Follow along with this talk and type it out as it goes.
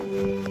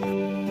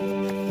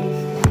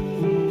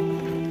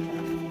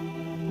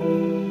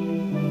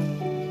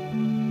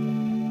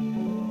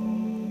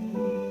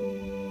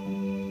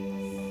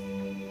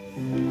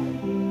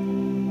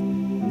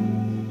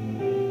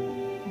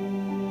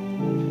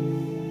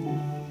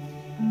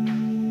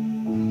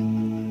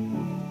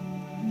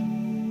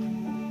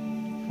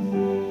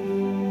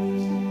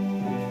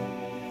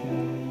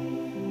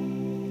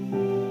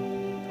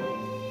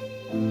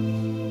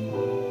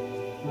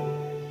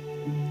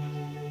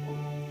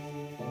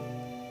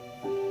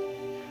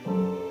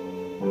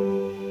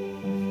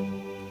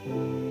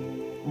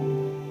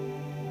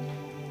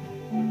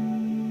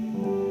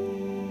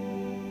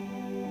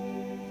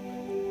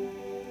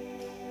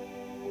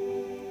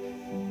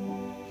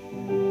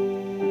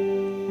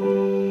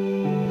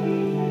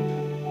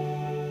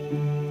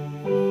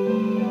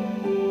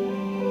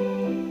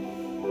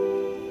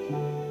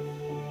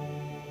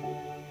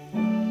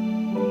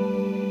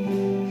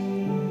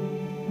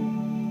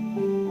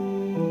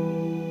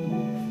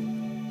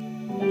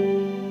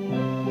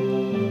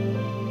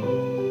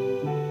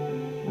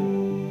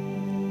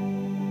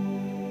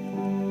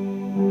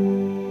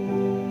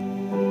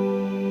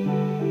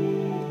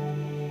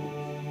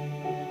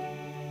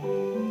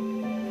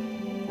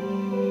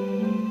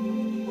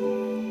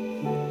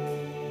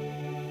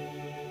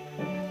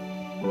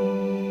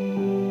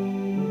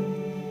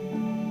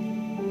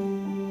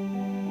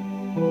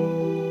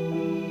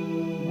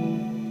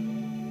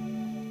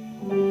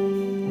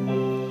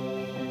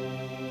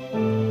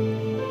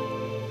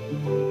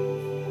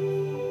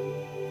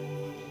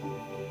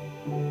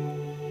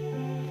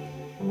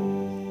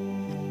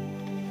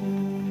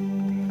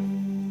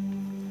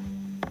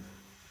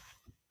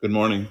Good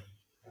morning.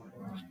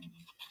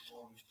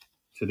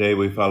 Today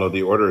we follow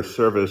the order of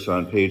service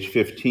on page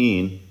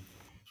 15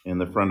 in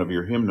the front of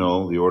your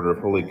hymnal, the order of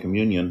Holy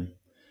Communion.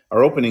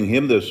 Our opening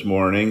hymn this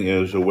morning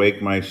is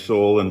Awake My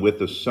Soul and With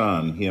the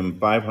Sun, hymn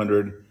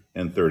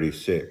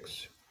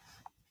 536.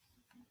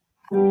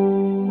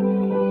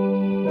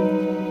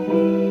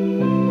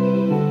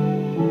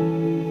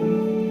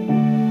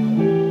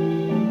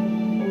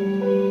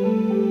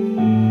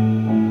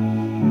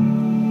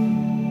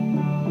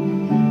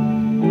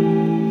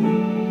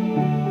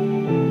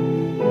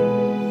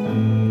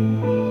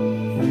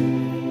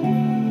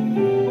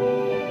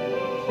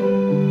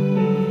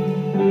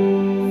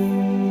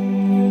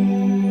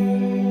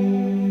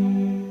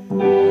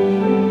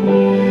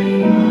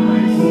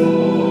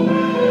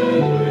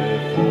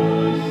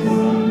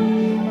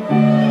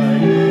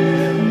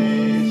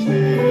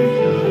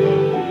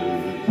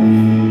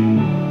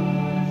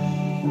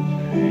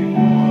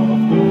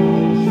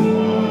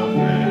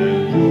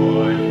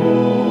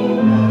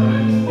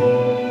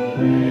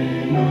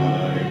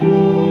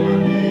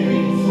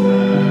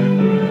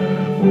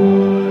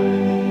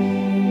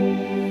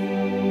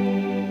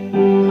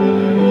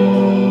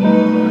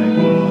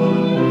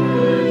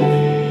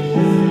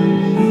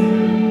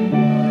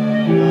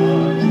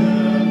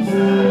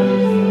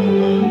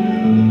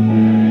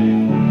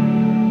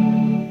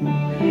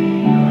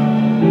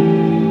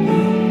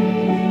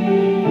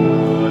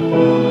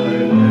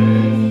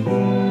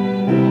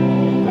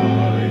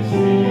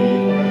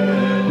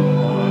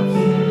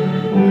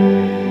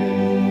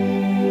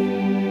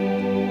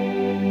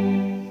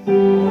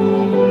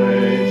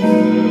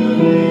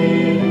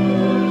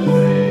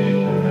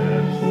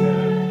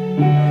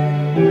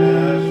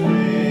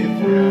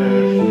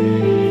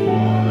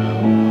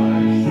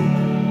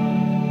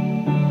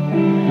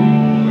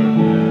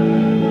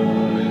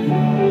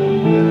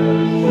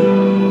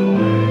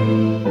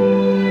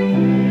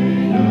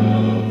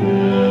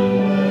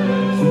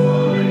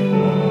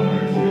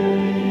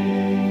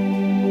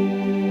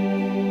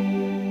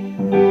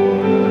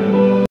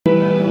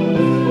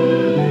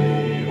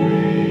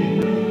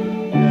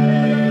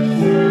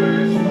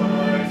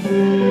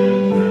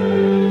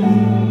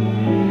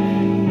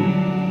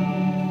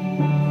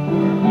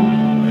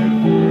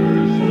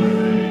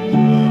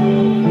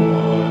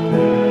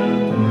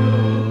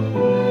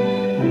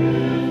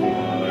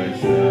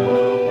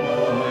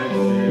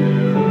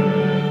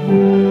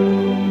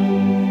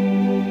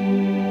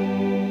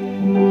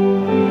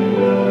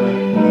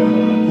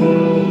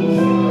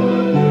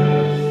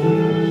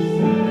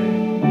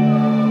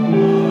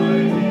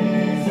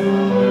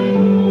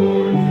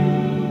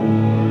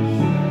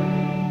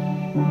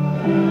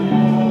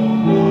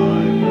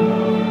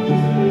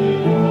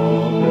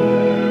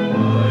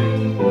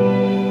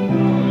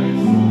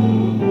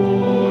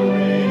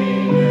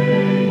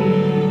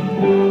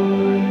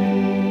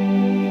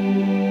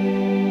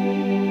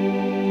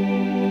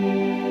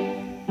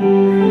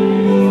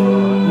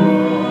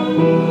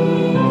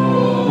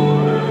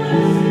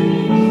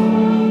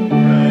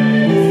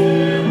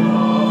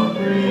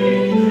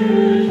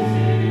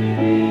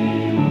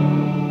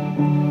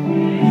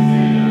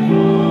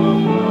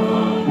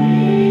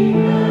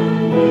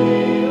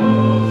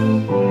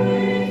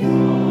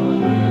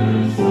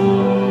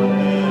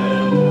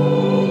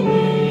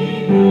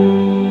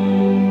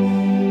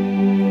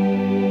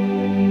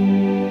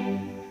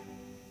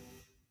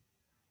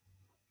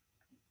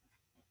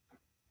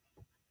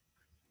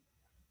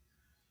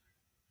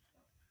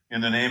 In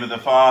the name of the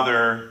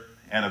Father,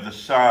 and of the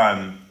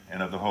Son,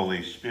 and of the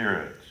Holy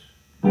Spirit.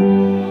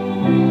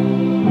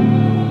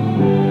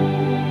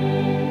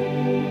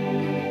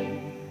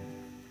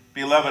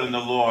 Beloved in the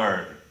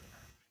Lord,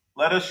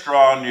 let us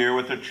draw near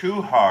with a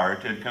true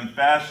heart and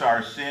confess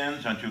our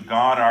sins unto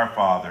God our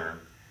Father,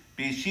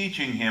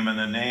 beseeching him in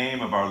the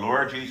name of our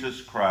Lord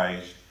Jesus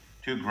Christ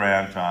to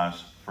grant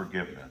us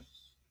forgiveness.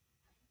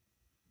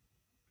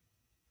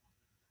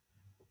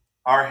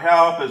 Our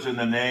help is in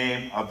the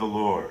name of the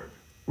Lord.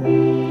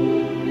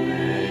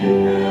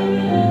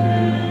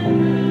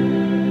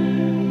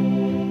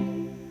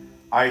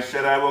 I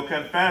said, I will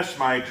confess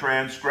my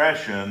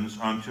transgressions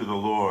unto the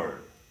Lord.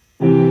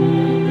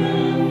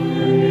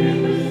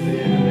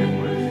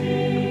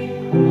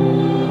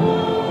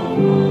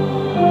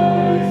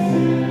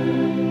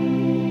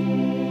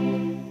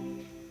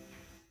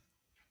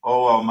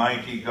 O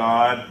Almighty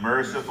God,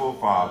 merciful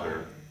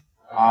Father,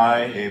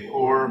 I, a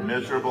poor,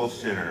 miserable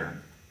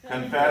sinner,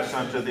 confess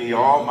unto thee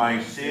all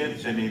my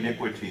sins and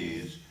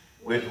iniquities,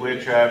 with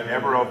which I have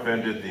ever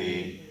offended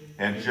thee,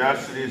 and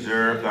justly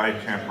deserve thy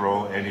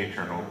temporal and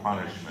eternal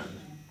punishment.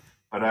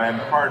 But I am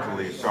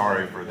heartily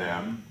sorry for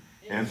them,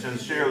 and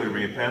sincerely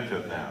repent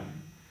of them.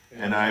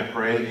 And I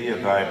pray thee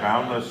of thy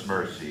boundless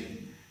mercy,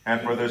 and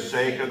for the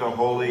sake of the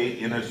holy,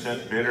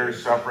 innocent, bitter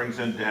sufferings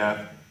and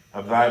death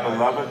of thy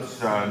beloved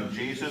Son,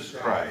 Jesus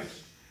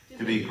Christ,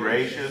 to be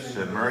gracious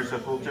and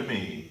merciful to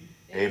me,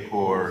 a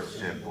poor,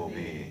 sinful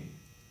being.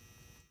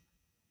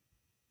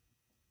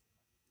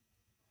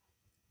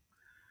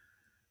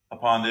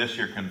 Upon this,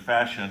 your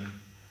confession,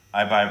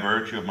 I, by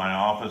virtue of my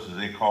office as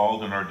a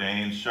called and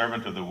ordained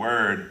servant of the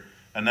word,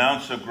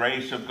 announce the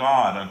grace of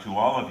God unto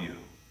all of you.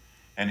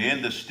 And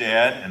in the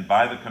stead and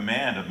by the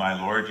command of my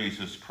Lord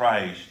Jesus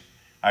Christ,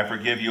 I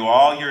forgive you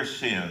all your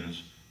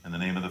sins in the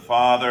name of the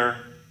Father,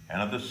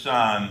 and of the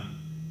Son,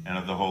 and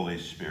of the Holy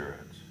Spirit.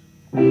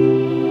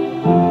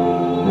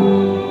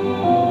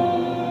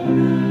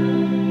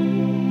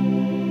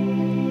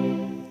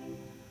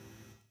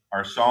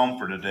 Our psalm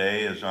for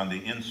today is on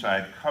the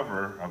inside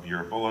cover of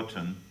your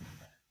bulletin.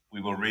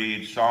 We will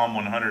read Psalm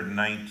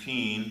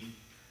 119,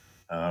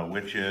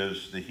 which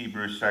is the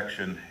Hebrew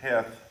section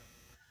Heth,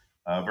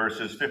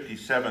 verses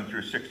 57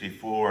 through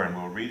 64, and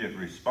we'll read it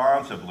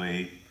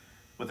responsively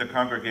with the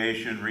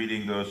congregation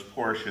reading those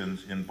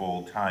portions in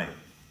bold type.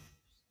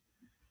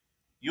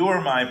 You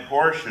are my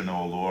portion,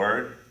 O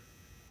Lord.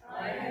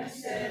 I have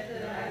said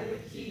that I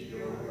would keep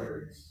your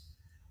words.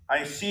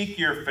 I seek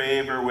your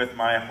favor with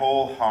my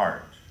whole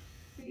heart.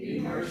 Be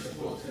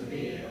merciful to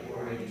me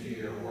according to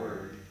your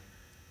word.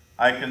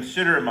 I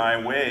consider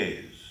my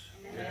ways.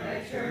 And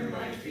I turn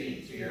my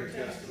feet to your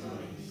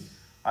testimonies.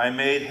 I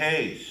made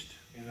haste.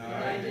 And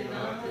I did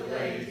not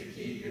delay to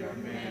keep your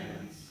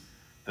commandments.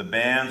 The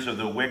bands of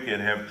the wicked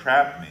have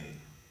trapped me.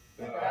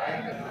 But I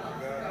have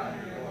not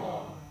forgotten your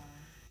law.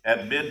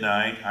 At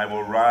midnight I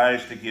will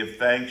rise to give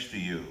thanks to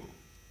you.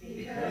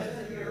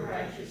 Because of your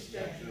righteous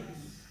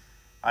judgments.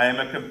 I am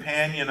a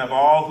companion of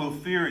all who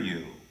fear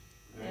you.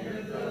 And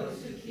of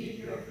those who keep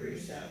your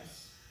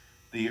precepts.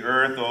 The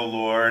earth, O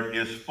Lord,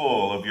 is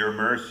full of your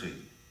mercy.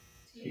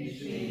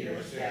 Teach me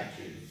your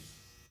statutes.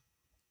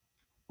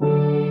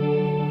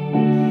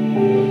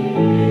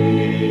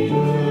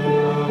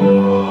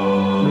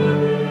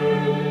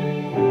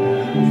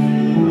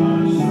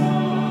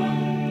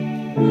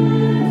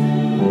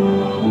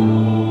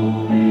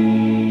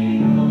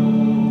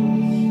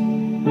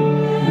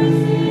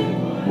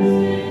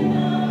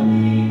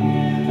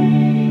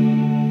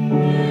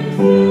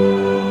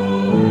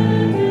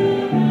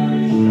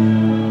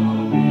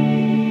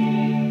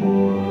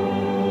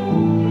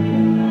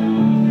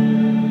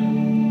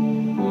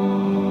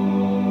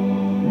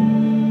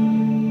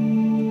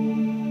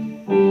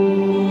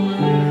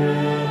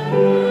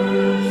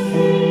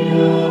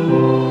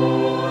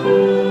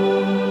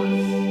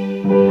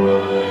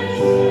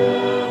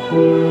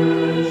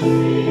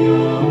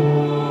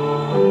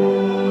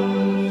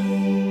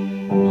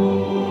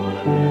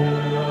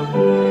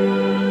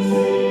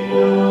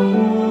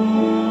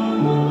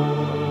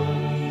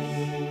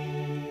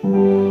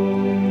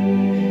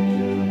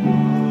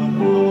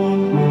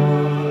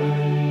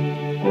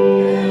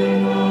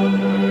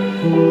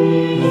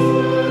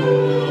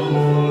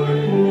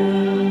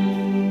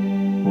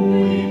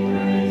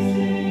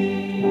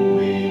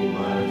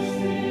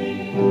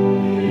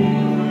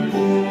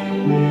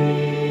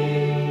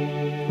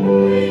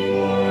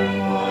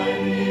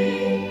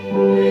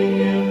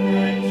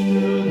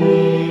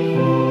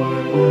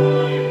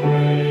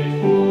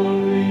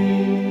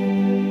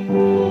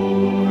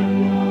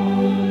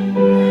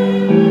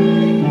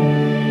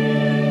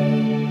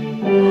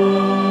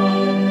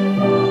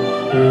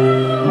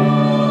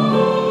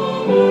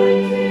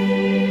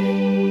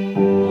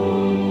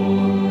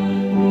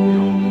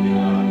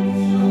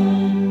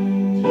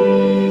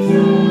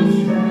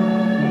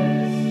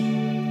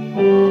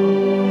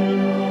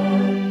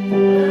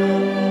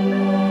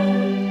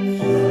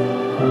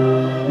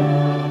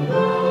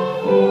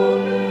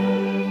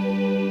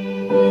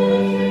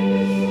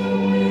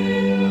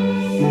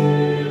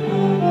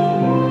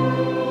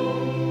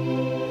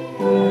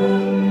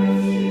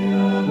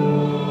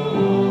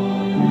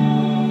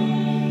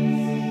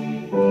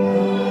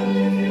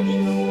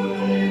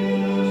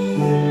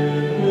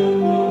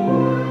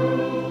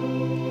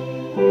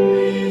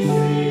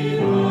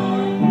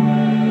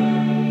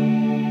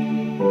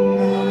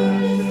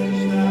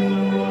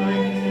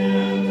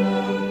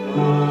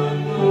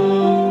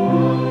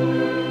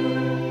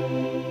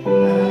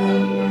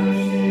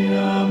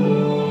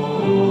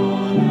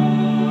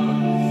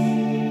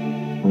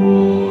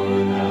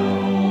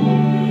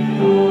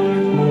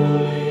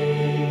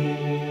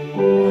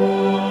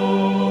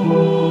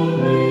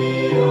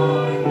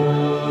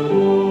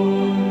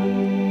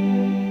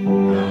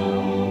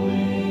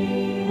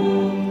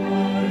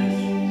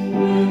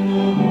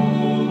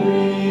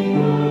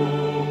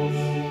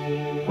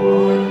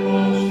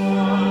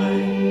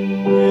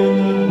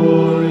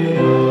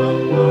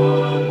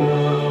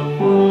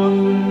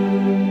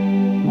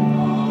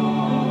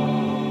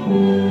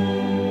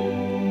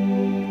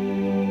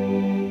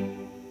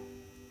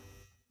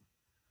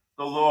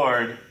 The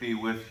Lord be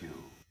with you.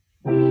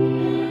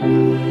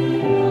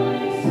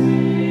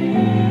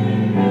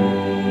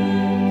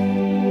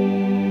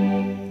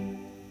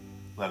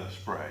 Let us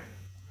pray.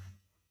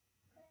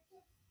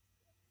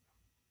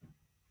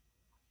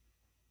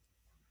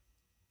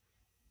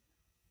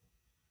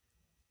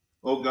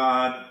 O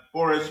God,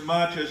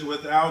 forasmuch as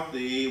without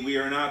thee we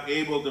are not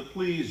able to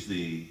please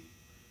thee,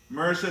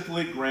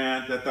 mercifully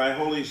grant that thy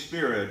Holy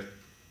Spirit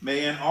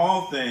may in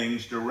all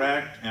things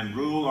direct and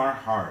rule our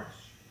hearts,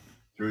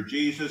 through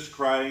Jesus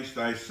Christ,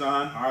 thy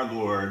Son, our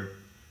Lord,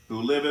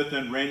 who liveth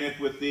and reigneth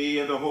with thee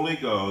in the Holy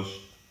Ghost,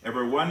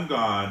 ever one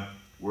God,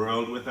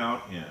 world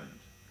without end.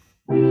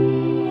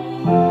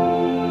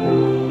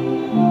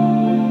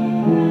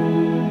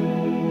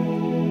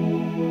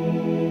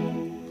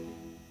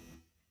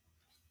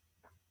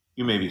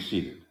 You may be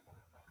seated.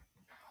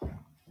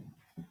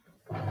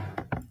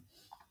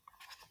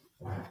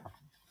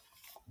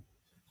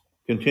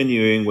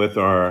 Continuing with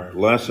our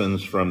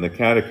lessons from the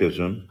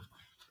Catechism,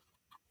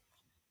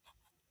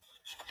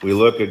 we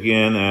look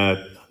again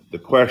at the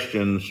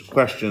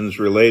questions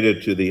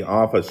related to the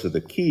office of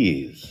the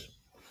keys.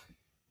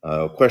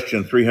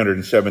 Question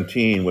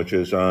 317, which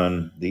is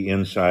on the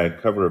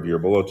inside cover of your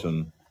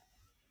bulletin.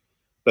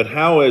 But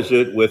how is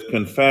it with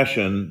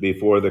confession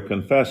before the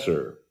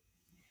confessor?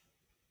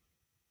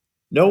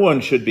 No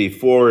one should be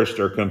forced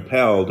or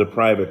compelled to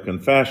private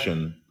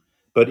confession,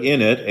 but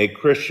in it a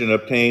Christian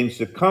obtains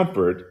the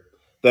comfort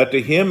that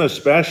to him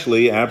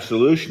especially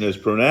absolution is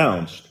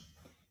pronounced,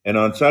 and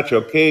on such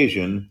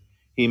occasion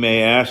he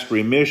may ask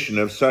remission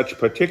of such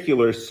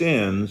particular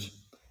sins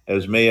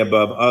as may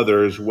above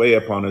others weigh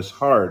upon his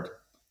heart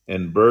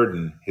and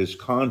burden his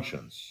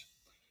conscience.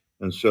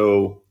 And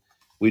so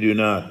we do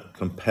not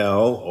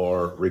compel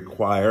or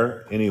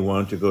require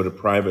anyone to go to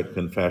private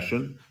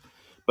confession,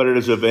 but it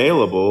is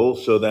available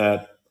so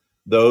that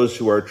those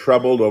who are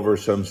troubled over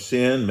some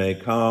sin may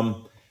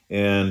come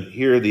and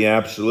hear the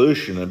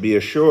absolution and be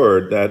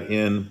assured that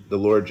in the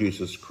Lord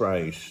Jesus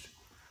Christ,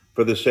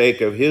 for the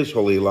sake of his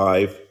holy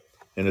life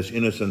and his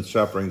innocent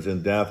sufferings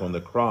and death on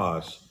the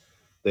cross,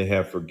 they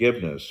have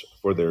forgiveness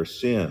for their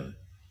sin.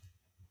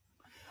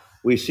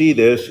 We see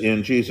this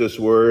in Jesus'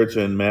 words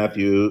in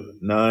Matthew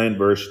 9,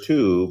 verse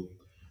 2,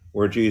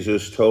 where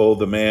Jesus told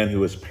the man who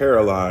was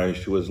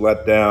paralyzed, who was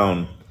let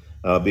down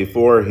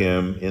before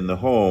him in the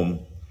home,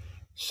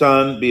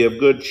 "Son, be of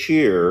good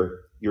cheer,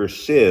 your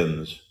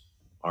sins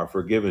are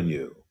forgiven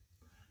you."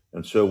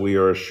 And so we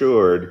are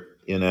assured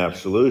in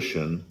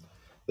absolution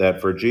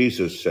that for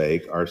Jesus'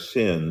 sake, our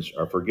sins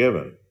are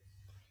forgiven.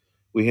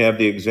 We have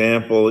the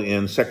example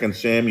in 2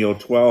 Samuel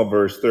 12,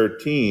 verse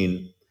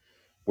 13,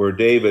 where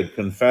David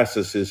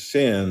confesses his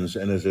sins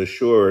and is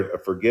assured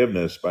of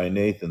forgiveness by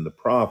Nathan the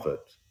prophet.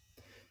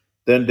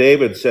 Then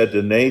David said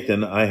to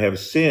Nathan, "I have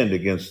sinned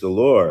against the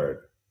Lord."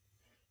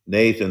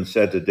 Nathan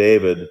said to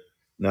David,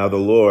 "Now the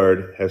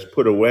Lord has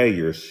put away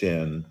your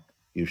sin.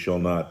 You shall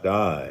not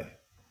die."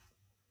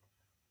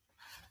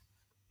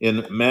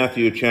 In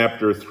Matthew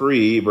chapter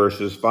 3,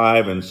 verses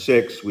 5 and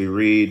 6, we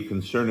read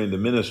concerning the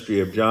ministry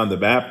of John the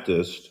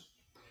Baptist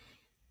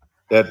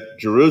that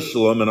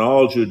Jerusalem and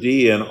all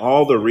Judea and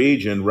all the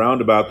region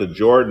round about the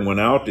Jordan went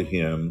out to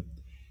him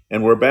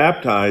and were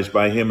baptized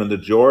by him in the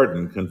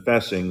Jordan,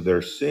 confessing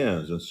their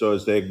sins. And so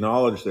as they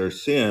acknowledged their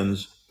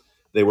sins,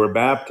 they were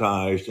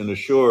baptized and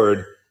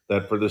assured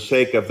that for the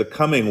sake of the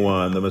coming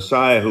one, the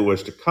Messiah who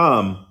was to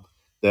come,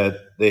 that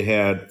they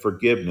had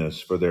forgiveness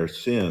for their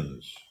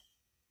sins.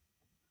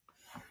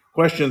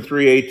 Question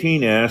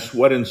 318 asks,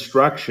 what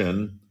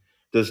instruction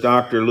does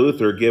Dr.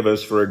 Luther give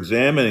us for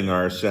examining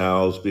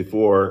ourselves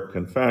before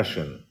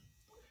confession?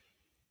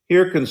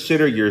 Here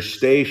consider your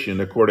station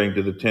according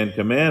to the Ten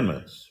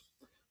Commandments.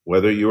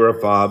 Whether you are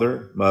a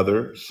father,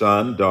 mother,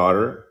 son,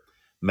 daughter,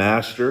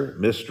 master,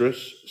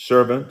 mistress,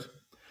 servant,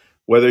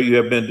 whether you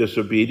have been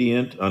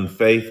disobedient,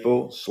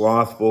 unfaithful,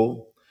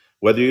 slothful,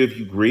 whether you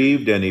have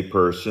grieved any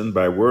person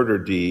by word or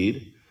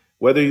deed,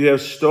 whether you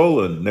have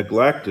stolen,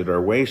 neglected, or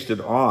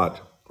wasted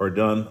aught, or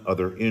done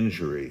other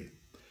injury.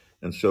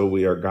 And so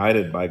we are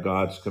guided by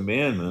God's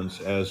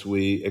commandments as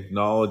we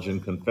acknowledge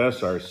and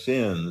confess our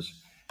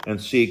sins and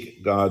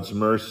seek God's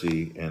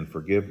mercy and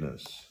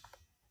forgiveness.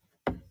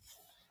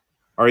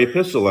 Our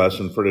epistle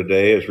lesson for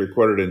today is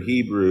recorded in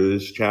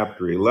Hebrews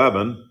chapter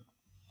 11,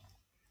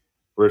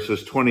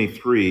 verses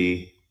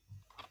 23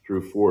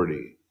 through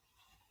 40.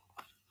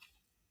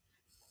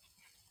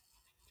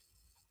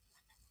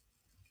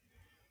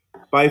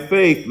 By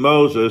faith,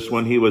 Moses,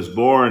 when he was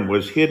born,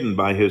 was hidden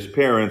by his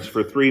parents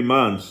for 3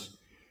 months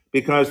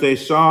because they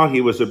saw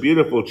he was a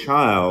beautiful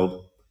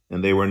child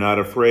and they were not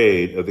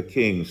afraid of the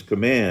king's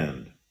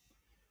command.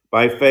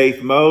 By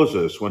faith,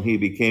 Moses, when he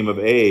became of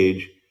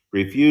age,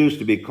 refused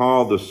to be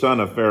called the son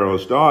of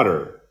Pharaoh's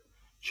daughter,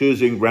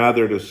 choosing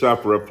rather to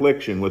suffer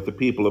affliction with the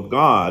people of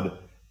God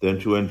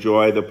than to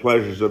enjoy the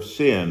pleasures of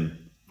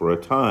sin for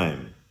a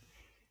time.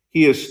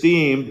 He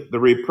esteemed the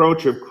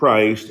reproach of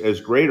Christ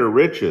as greater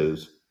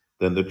riches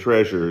than the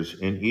treasures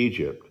in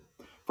Egypt,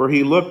 for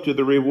he looked to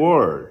the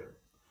reward.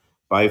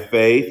 By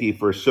faith he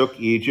forsook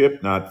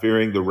Egypt, not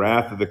fearing the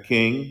wrath of the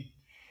king.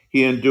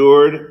 He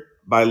endured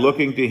by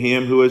looking to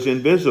him who is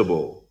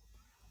invisible.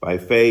 By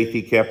faith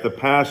he kept the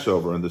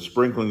Passover and the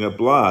sprinkling of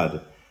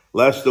blood,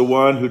 lest the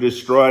one who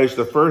destroys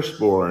the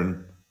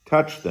firstborn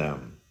touch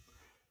them.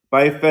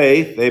 By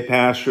faith they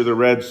passed through the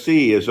Red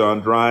Sea as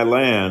on dry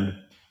land,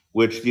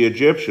 which the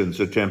Egyptians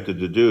attempted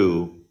to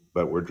do,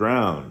 but were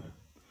drowned.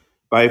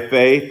 By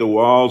faith the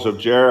walls of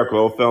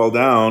Jericho fell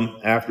down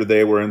after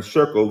they were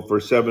encircled for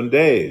 7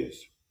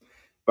 days.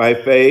 By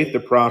faith,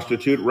 the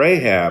prostitute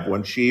Rahab,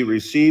 when she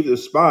received the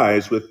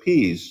spies with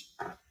peace,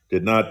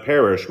 did not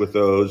perish with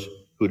those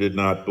who did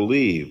not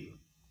believe.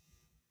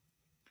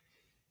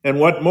 And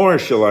what more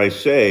shall I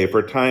say,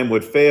 for time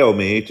would fail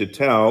me to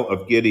tell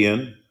of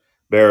Gideon,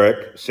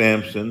 Barak,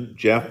 Samson,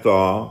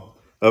 Jephthah,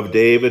 of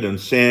David and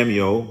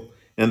Samuel,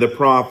 and the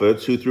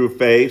prophets who through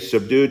faith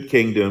subdued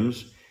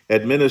kingdoms,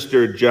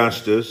 administered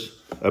justice,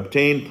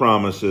 obtained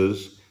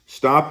promises,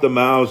 stopped the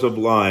mouths of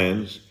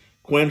lions,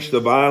 quenched the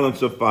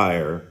violence of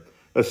fire,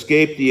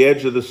 escaped the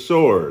edge of the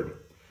sword,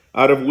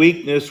 out of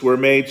weakness were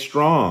made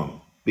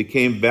strong,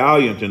 became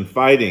valiant in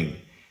fighting,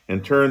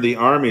 and turned the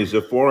armies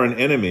of foreign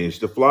enemies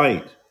to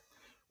flight.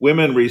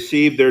 Women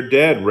received their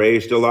dead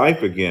raised to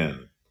life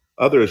again.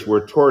 Others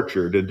were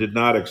tortured and did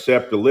not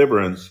accept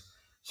deliverance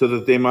so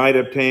that they might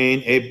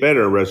obtain a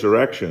better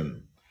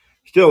resurrection.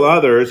 Still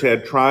others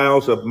had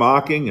trials of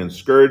mocking and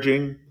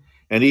scourging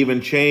and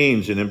even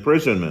chains and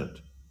imprisonment.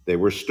 They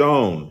were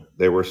stoned,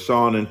 they were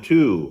sawn in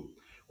two,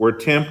 were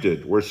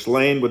tempted, were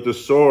slain with the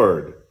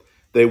sword.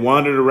 They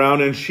wandered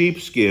around in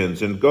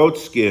sheepskins and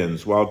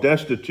goatskins while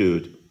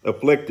destitute,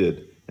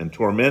 afflicted, and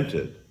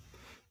tormented.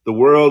 The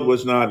world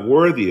was not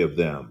worthy of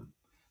them.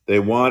 They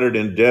wandered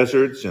in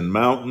deserts and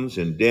mountains,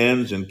 in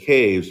dens and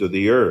caves of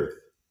the earth.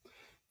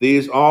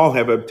 These all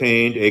have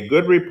obtained a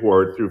good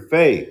report through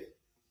faith,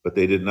 but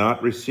they did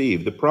not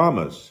receive the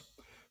promise.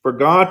 For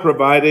God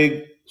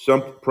provided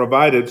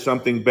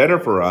something better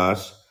for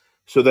us,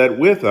 so that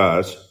with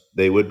us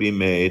they would be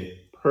made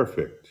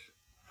perfect.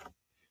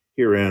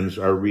 Here ends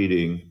our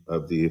reading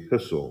of the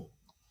epistle.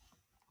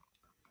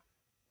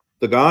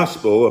 The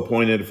gospel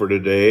appointed for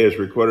today is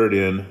recorded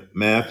in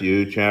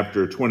Matthew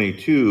chapter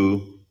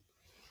 22,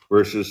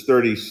 verses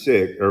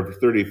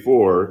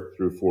 34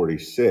 through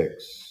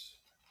 46.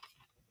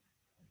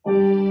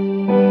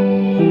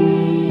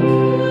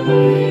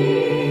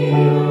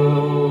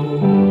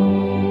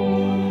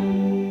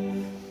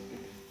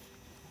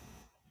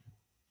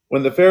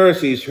 When the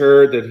Pharisees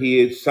heard that he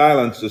had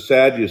silenced the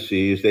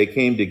Sadducees, they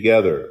came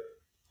together.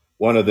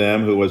 One of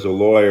them, who was a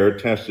lawyer,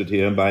 tested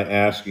him by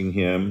asking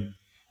him,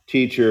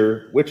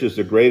 "Teacher, which is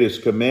the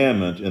greatest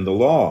commandment in the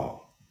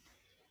law?"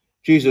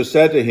 Jesus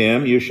said to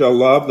him, "You shall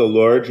love the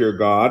Lord your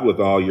God with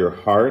all your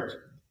heart,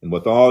 and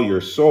with all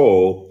your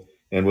soul,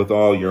 and with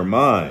all your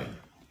mind.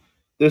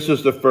 This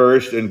is the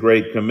first and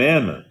great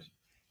commandment.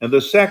 And the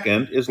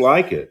second is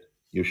like it.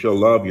 You shall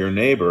love your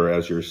neighbor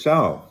as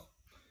yourself.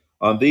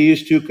 On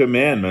these two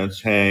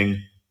commandments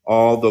hang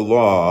all the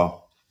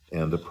law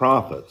and the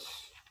prophets."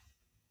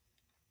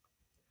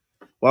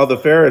 While the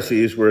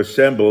Pharisees were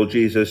assembled,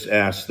 Jesus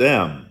asked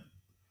them,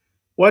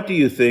 "What do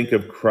you think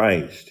of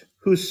Christ?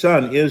 Whose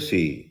son is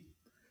he?"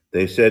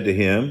 They said to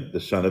him,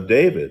 "The son of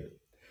David."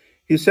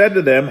 He said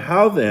to them,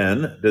 "How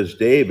then does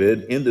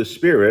David in the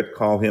Spirit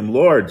call him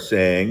Lord,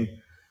 saying,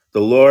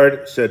 'The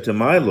Lord said to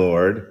my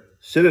Lord,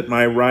 sit at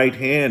my right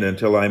hand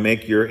until I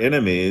make your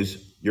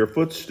enemies your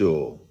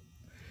footstool'?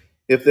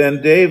 If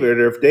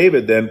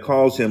David then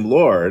calls him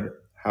Lord,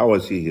 how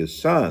is he his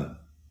son?"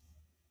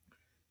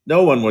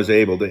 No one was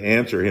able to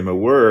answer him a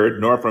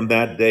word, nor from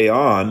that day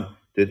on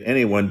did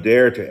anyone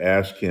dare to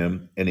ask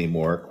him any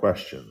more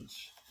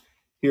questions.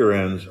 Here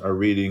ends our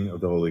reading of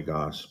the Holy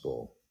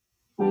Gospel.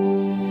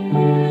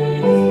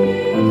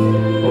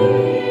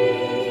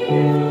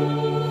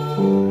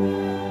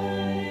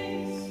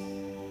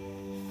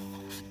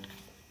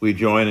 We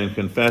join in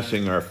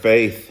confessing our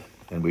faith,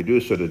 and we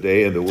do so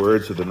today in the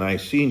words of the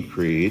Nicene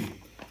Creed,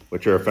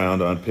 which are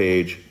found on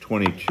page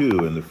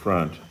 22 in the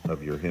front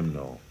of your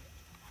hymnal.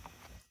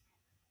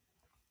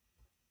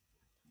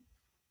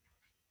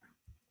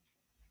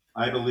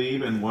 I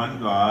believe in one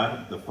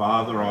God, the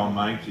Father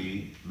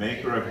Almighty,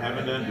 maker of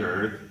heaven and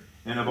earth,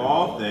 and of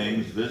all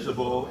things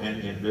visible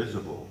and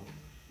invisible,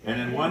 and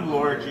in one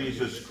Lord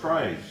Jesus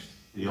Christ,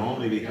 the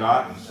only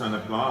begotten Son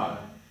of God,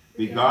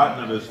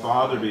 begotten of his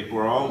Father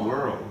before all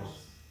worlds,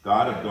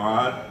 God of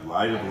God,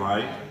 light of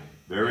light,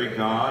 very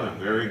God of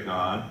very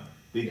God,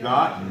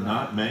 begotten,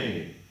 not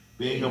made,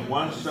 being of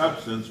one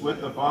substance with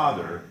the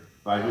Father,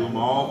 by whom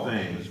all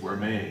things were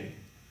made,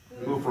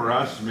 who for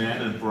us men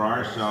and for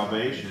our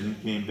salvation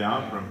came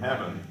down from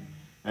heaven,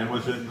 and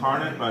was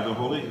incarnate by the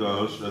Holy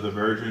Ghost of the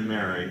Virgin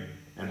Mary,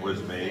 and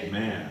was made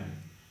man,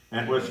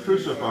 and was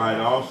crucified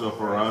also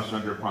for us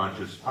under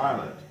Pontius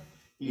Pilate.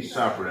 He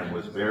suffered and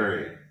was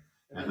buried,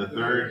 and the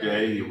third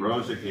day he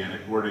rose again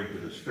according to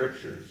the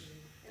Scriptures,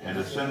 and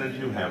ascended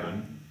to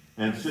heaven,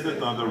 and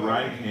sitteth on the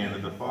right hand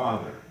of the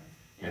Father.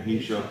 And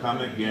he shall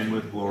come again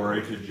with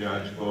glory to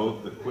judge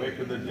both the quick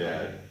and the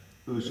dead,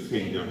 whose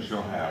kingdom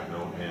shall have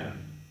no end.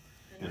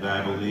 And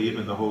I believe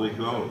in the Holy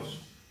Ghost,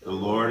 the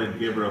Lord and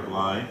giver of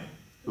life,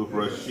 who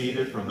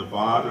proceeded from the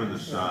Father and the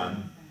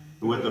Son,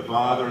 who with the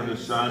Father and the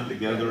Son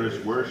together is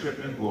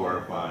worshipped and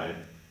glorified,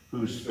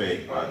 who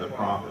spake by the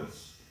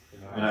prophets.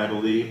 And I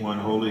believe one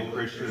holy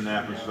Christian and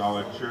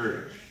apostolic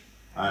church.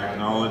 I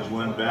acknowledge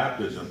one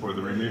baptism for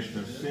the remission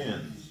of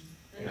sins,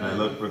 and I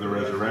look for the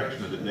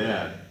resurrection of the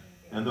dead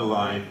and the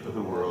life of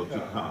the world to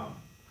come.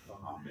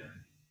 Amen.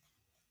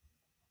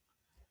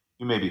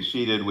 You may be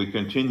seated. We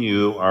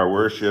continue our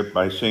worship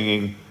by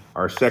singing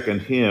our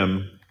second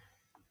hymn,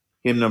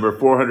 hymn number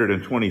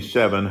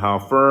 427, How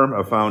Firm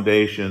a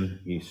Foundation,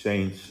 Ye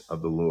Saints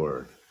of the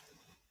Lord.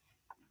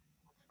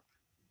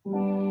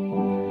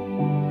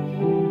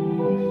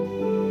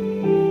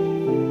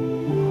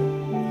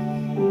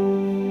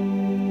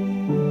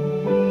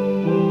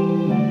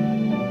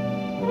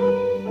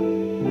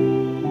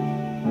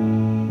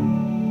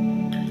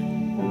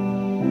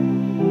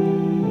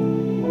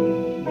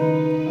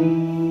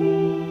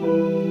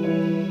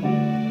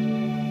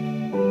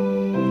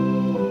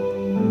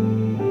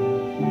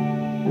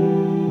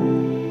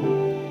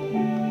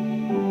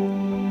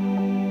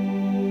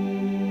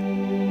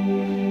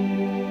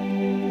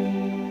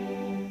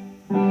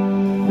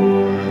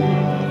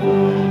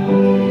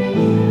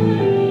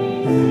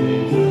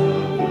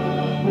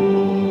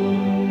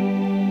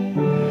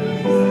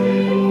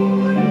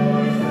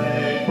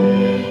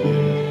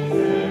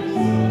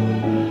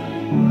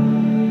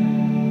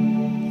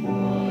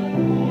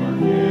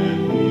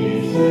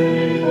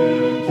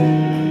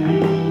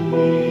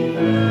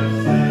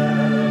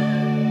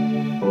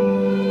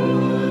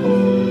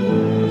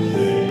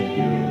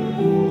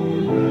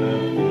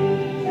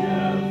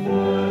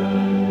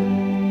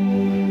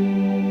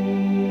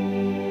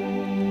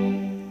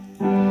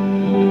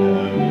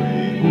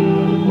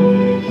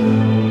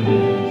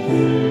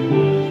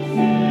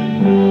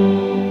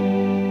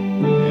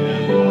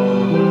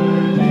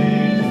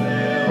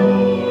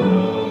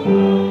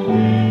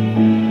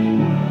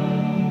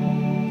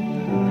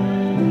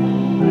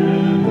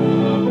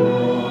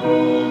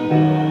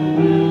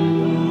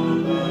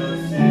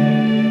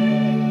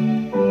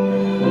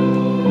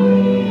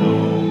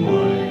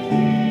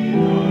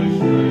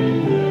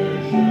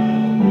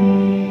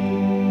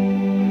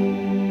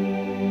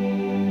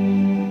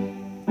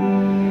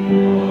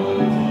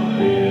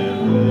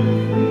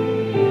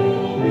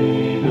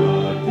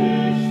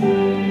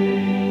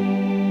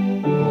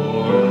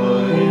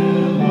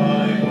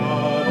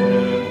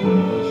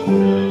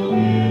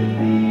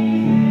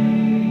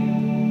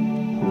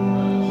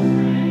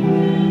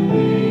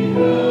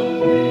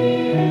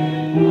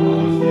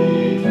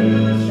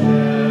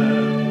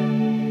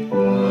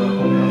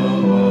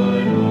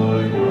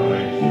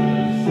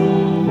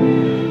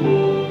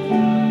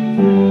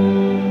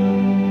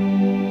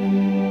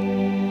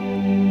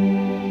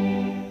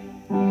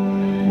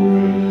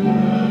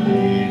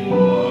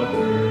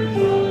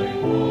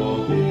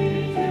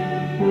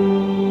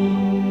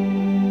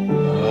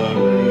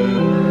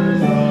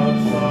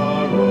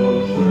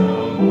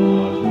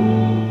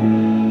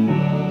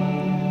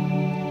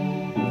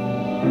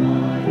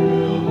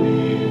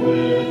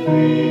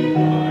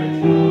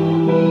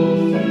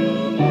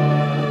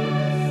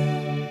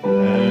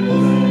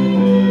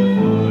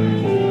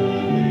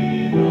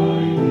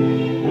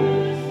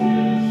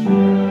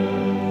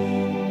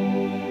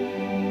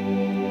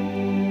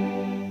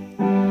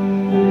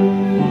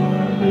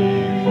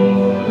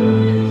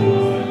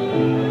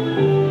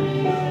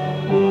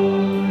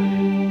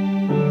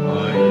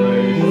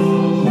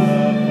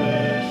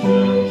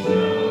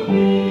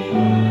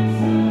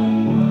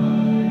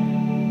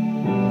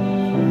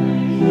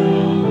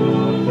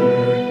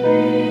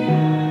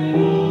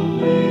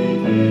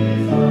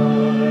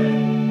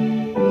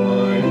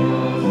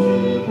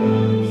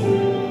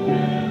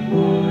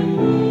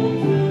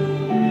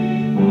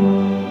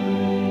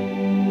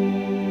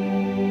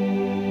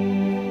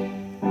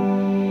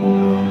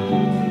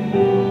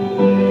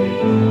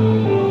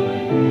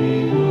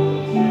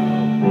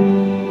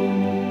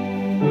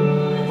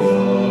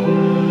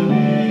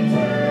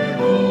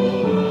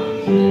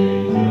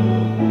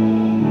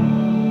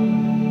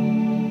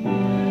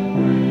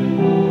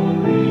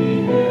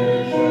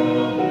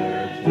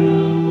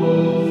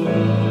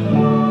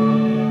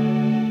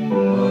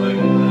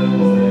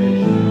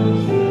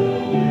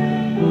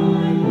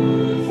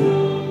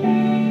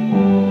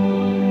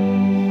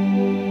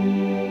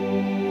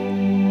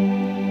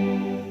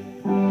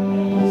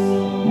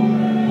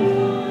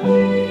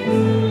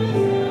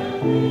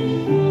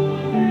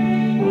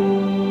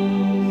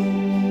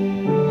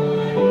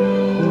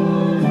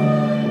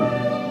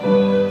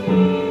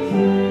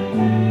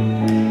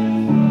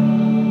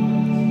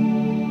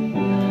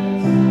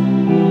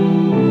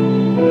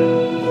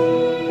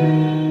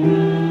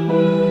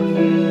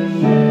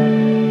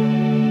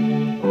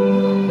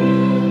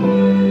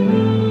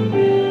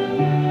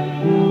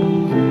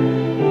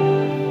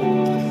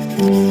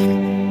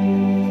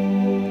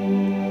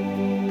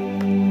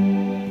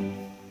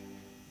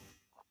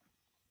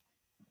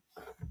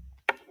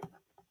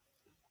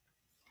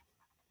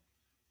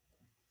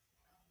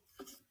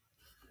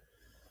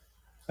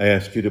 I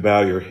ask you to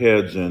bow your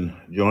heads and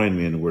join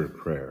me in a word of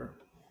prayer.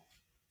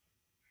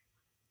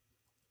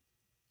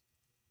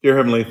 Dear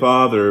Heavenly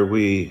Father,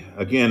 we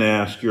again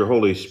ask your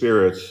Holy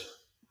Spirit's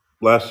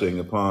blessing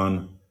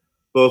upon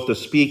both the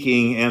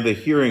speaking and the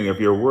hearing of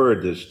your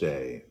word this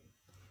day,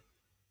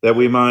 that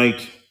we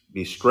might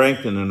be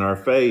strengthened in our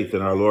faith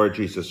in our Lord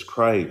Jesus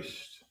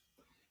Christ,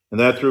 and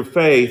that through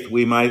faith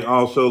we might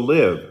also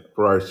live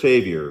for our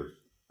Savior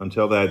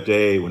until that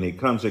day when he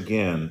comes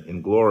again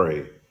in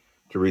glory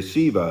to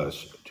receive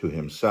us to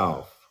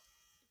himself.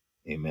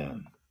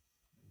 Amen.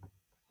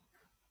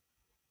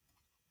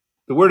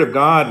 The Word of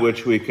God,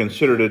 which we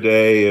consider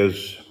today,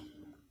 is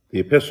the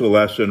epistle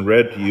lesson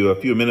read to you a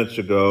few minutes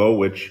ago,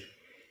 which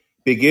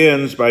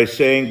begins by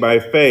saying, by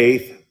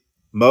faith,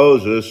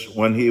 Moses,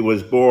 when he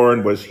was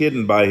born, was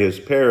hidden by his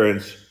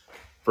parents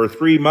for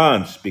 3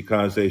 months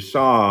because they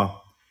saw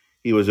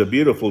he was a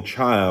beautiful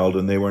child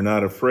and they were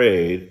not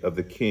afraid of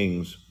the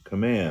king's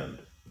command.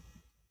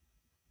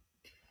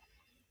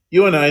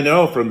 You and I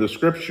know from the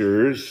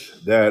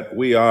scriptures that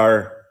we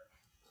are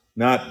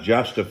not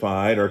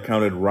justified or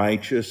counted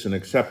righteous and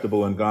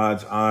acceptable in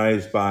God's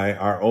eyes by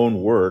our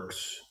own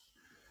works,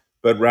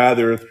 but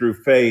rather through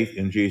faith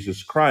in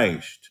Jesus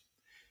Christ.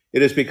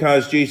 It is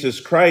because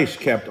Jesus Christ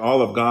kept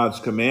all of God's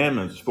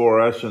commandments for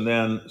us and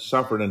then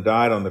suffered and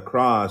died on the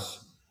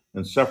cross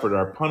and suffered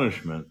our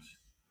punishment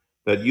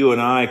that you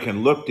and I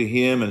can look to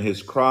him and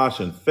his cross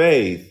in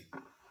faith,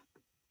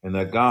 and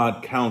that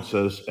God counts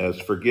us as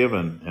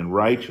forgiven and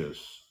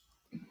righteous.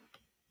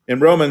 In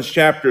Romans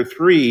chapter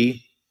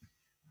 3,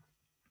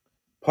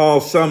 Paul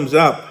sums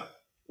up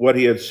what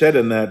he had said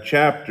in that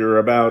chapter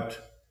about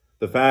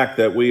the fact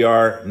that we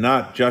are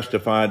not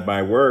justified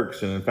by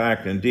works, and in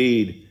fact,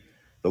 indeed,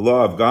 the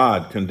law of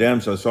God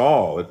condemns us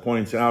all. It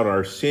points out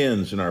our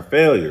sins and our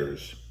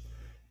failures,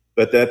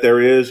 but that there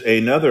is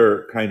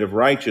another kind of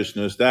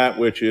righteousness, that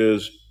which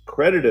is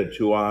credited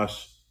to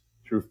us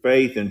through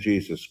faith in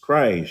Jesus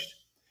Christ.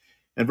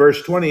 And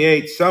verse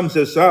 28 sums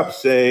this up,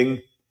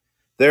 saying,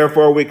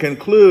 therefore we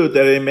conclude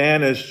that a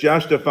man is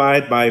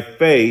justified by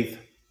faith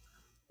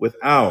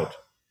without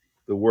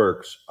the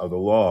works of the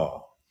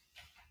law.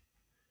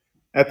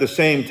 At the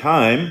same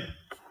time,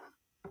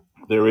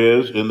 there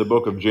is in the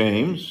book of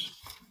James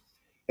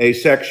a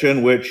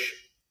section which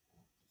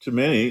to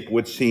many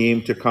would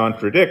seem to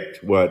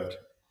contradict what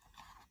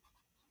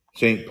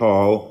St.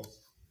 Paul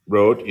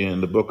wrote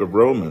in the book of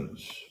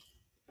Romans.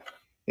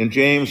 In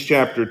James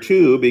chapter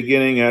 2,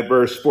 beginning at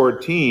verse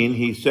 14,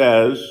 he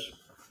says,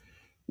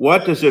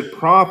 what does it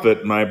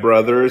profit, my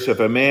brothers, if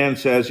a man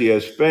says he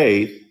has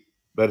faith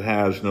but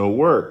has no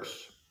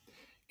works?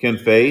 Can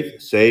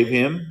faith save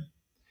him?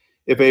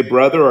 If a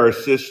brother or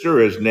sister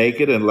is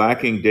naked and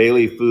lacking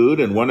daily food,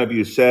 and one of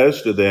you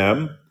says to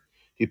them,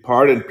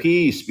 depart in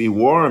peace, be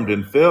warmed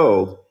and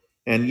filled,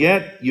 and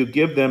yet you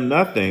give them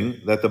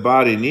nothing that the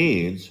body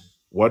needs,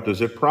 what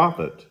does it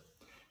profit?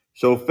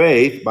 So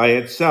faith by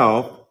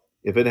itself,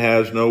 if it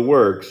has no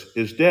works,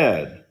 is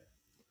dead.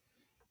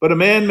 But a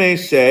man may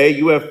say,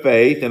 you have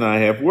faith and I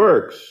have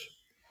works.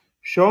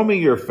 Show me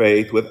your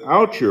faith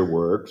without your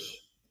works,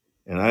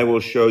 and I will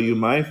show you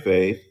my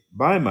faith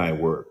by my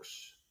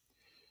works.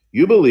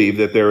 You believe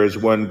that there is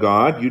one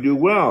God, you do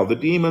well. The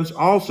demons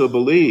also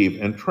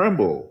believe and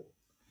tremble.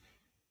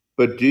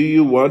 But do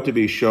you want to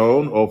be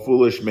shown, O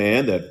foolish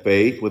man, that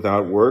faith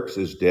without works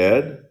is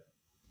dead?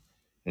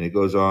 And he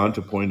goes on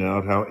to point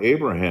out how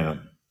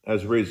Abraham,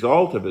 as a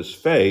result of his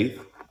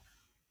faith,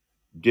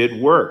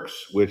 did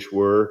works which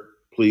were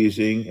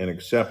pleasing and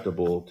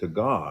acceptable to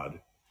God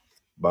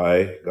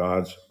by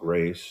God's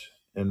grace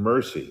and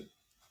mercy.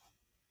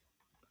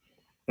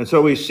 And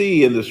so we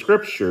see in the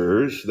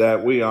scriptures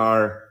that we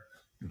are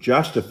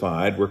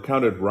justified, we're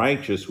counted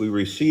righteous, we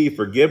receive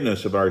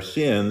forgiveness of our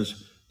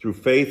sins through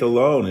faith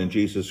alone in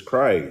Jesus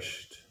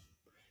Christ.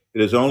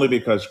 It is only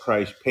because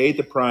Christ paid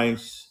the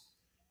price,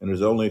 and it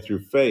is only through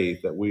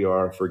faith that we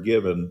are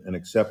forgiven and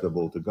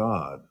acceptable to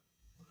God.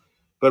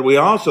 But we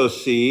also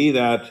see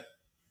that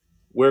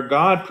where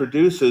God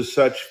produces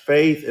such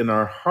faith in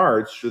our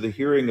hearts through the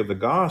hearing of the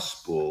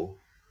gospel,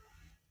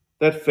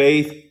 that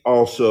faith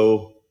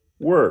also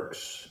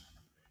works.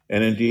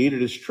 And indeed,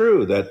 it is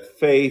true that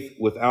faith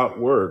without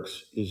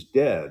works is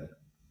dead.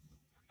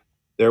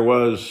 There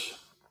was,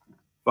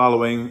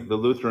 following the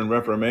Lutheran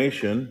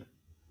Reformation,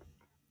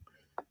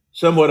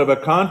 somewhat of a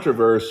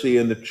controversy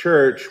in the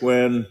church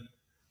when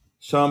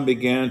some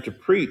began to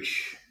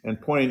preach and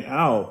point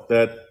out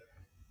that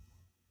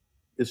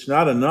it's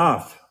not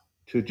enough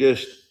to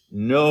just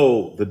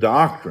know the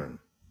doctrine.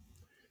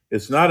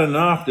 It's not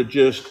enough to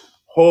just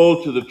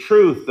hold to the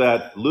truth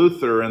that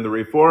Luther and the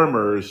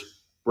Reformers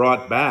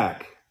brought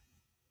back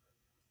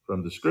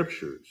from the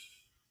scriptures.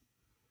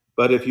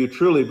 But if you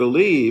truly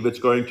believe, it's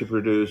going to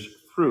produce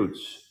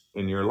fruits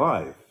in your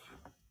life.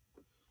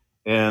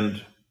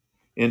 And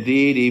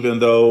indeed, even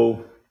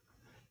though,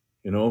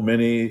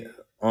 many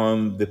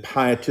on the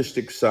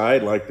pietistic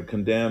side like to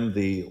condemn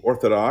the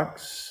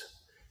Orthodox,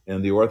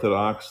 and the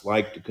Orthodox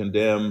like to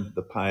condemn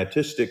the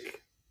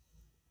pietistic,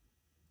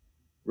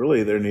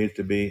 really there needs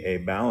to be a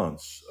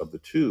balance of the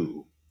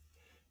two.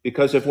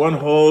 Because if one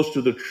holds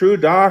to the true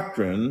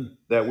doctrine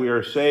that we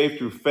are saved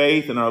through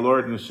faith in our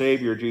Lord and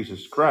Savior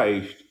Jesus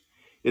Christ,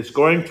 it's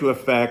going to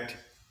affect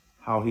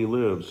how he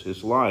lives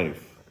his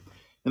life.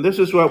 And this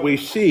is what we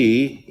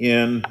see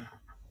in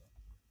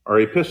our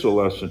epistle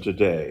lesson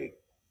today.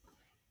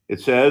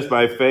 It says,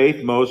 by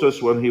faith,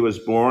 Moses, when he was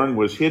born,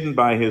 was hidden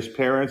by his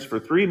parents for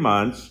 3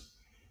 months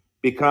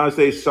because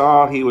they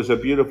saw he was a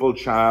beautiful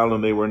child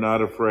and they were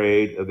not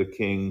afraid of the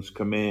king's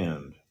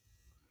command.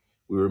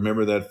 We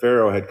remember that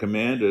Pharaoh had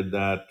commanded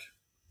that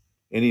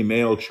any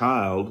male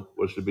child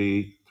was to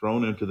be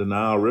thrown into the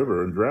Nile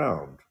River and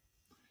drowned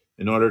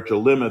in order to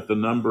limit the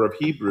number of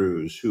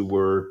Hebrews who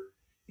were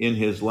in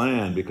his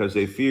land, because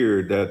they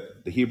feared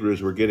that the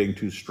Hebrews were getting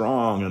too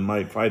strong and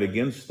might fight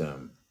against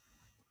them.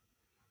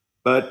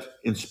 But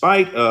in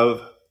spite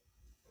of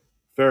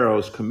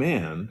Pharaoh's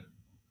command,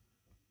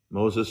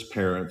 Moses'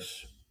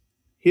 parents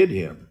hid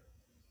him.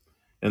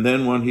 And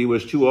then when he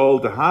was too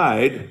old to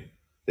hide,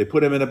 they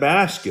put him in a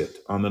basket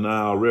on the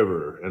Nile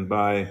River. And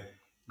by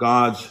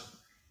God's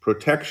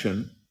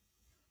protection,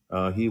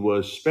 he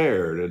was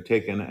spared and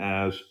taken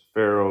as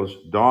Pharaoh's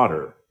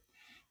daughter.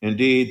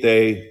 Indeed,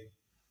 they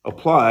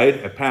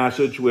applied a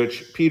passage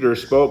which Peter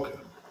spoke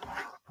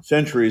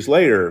centuries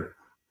later.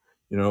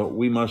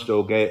 We must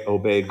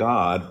obey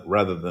God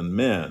rather than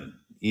men.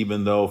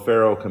 Even though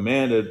Pharaoh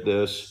commanded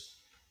this,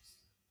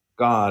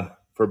 God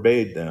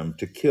forbade them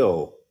to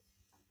kill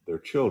their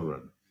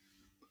children.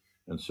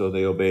 And so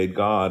they obeyed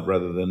God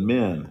rather than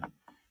men.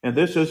 And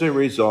this is a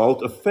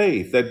result of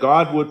faith, that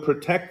God would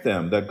protect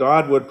them, that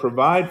God would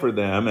provide for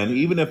them. And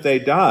even if they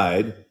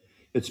died,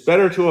 it's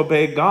better to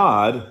obey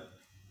God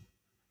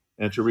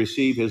and to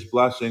receive his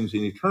blessings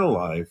in eternal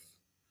life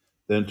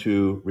than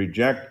to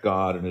reject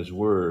God and his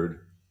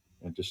word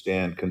and to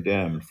stand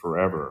condemned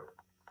forever.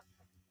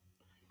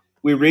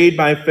 We read,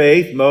 by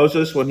faith,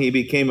 Moses, when he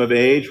became of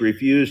age,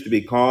 refused to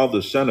be called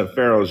the son of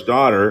Pharaoh's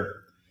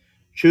daughter,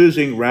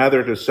 choosing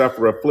rather to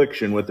suffer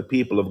affliction with the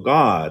people of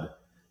God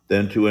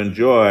than to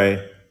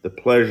enjoy the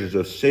pleasures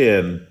of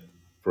sin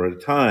for a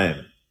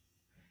time.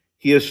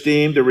 He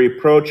esteemed the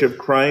reproach of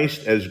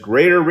Christ as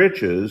greater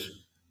riches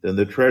than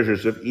the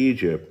treasures of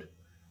Egypt,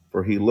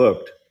 for he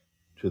looked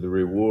to the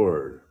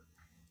reward.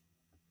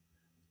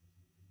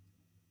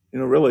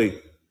 Really,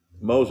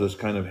 Moses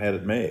kind of had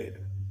it made.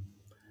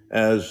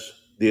 As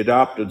the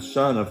adopted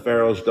son of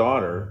Pharaoh's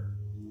daughter,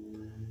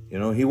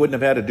 he wouldn't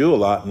have had to do a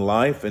lot in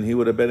life, and he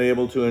would have been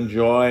able to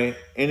enjoy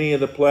any of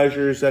the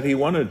pleasures that he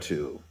wanted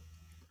to.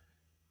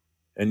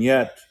 And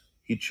yet,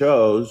 he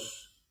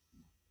chose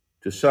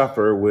to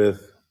suffer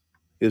with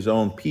his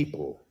own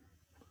people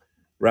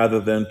rather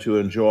than to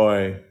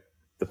enjoy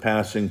the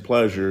passing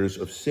pleasures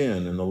of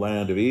sin in the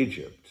land of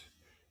Egypt.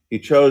 He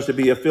chose to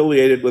be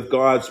affiliated with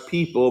God's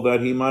people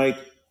that he might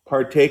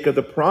partake of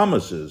the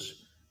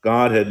promises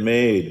God had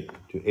made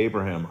to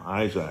Abraham,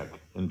 Isaac,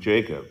 and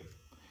Jacob.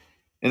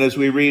 And as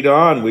we read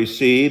on, we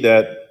see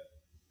that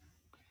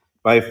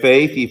by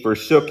faith he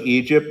forsook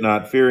Egypt,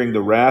 not fearing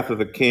the wrath of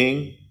the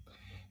king.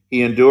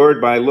 He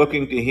endured by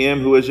looking to him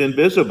who is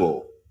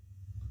invisible.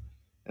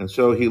 And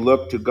so he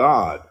looked to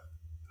God,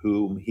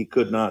 whom he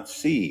could not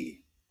see,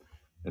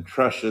 and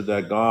trusted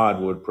that God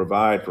would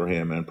provide for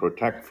him and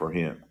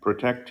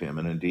protect him,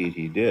 and indeed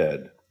he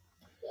did.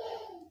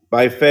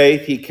 By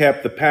faith he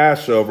kept the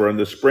Passover and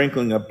the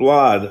sprinkling of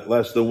blood,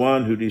 lest the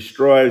one who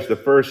destroys the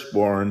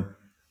firstborn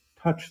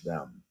touch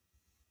them.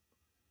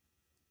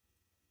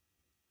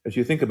 As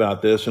you think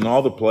about this and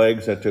all the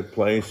plagues that took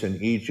place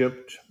in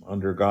Egypt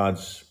under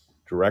God's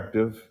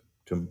directive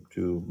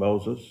to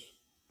Moses,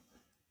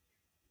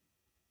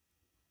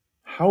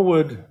 how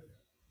would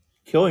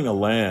killing a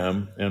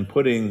lamb and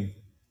putting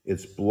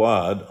its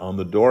blood on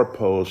the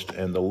doorpost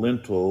and the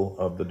lintel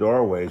of the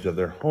doorways of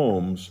their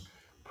homes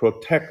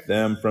protect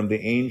them from the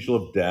angel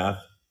of death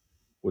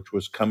which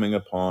was coming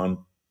upon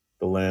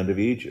the land of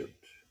Egypt?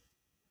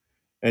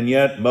 And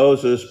yet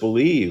Moses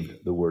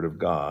believed the word of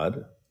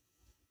God,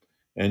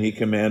 and he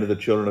commanded the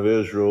children of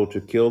Israel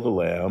to kill the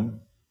lamb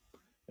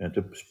and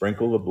to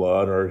sprinkle the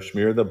blood or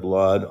smear the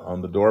blood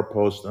on the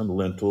doorposts and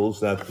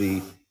lintels, that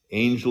the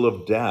angel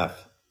of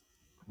death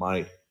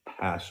might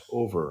pass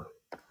over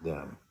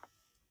them.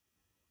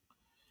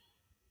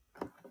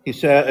 It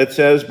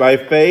says, by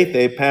faith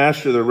they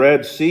passed through the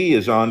Red Sea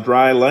as on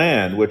dry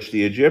land, which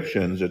the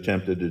Egyptians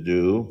attempted to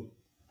do,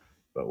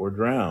 but were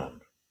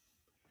drowned.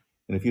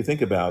 And if you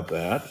think about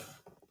that,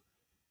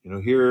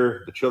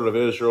 here the children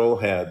of Israel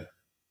had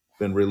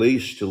been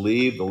released to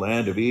leave the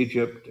land of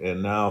Egypt,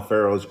 and now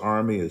Pharaoh's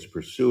army is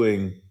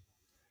pursuing,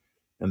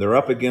 and they're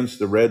up against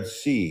the Red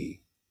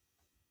Sea,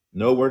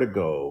 nowhere to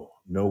go,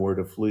 nowhere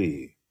to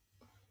flee.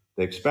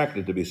 They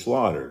expected to be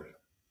slaughtered.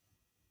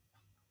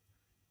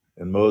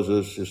 And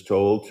Moses is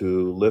told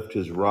to lift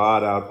his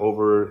rod out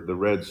over the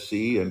Red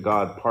Sea, and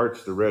God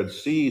parts the Red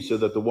Sea so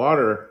that the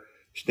water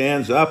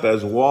stands up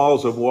as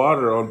walls of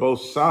water on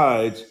both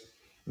sides.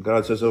 And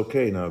God says,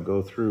 okay, now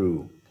go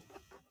through,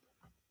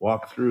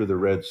 walk through the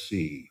Red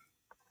Sea.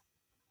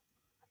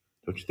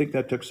 Don't you think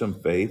that took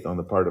some faith on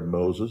the part of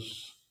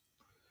Moses?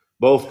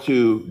 Both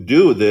to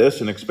do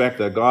this and expect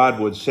that God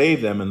would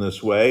save them in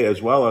this way,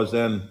 as well as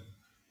then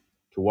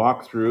to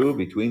walk through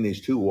between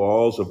these two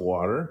walls of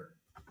water.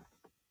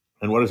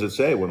 And what does it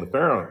say?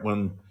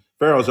 When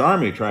Pharaoh's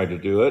army tried to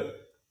do it,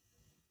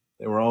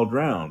 they were all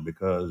drowned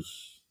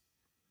because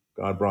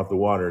God brought the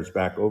waters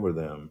back over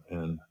them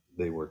and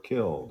they were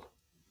killed.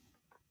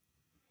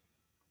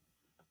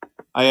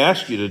 I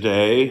ask you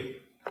today,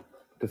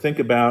 to think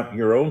about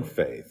your own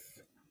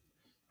faith.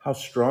 How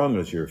strong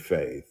is your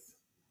faith?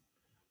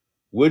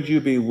 Would you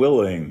be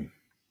willing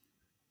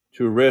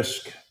to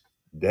risk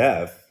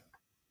death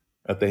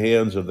at the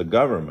hands of the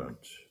government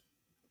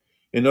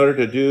in order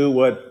to do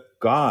what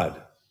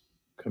God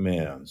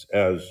commands,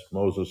 as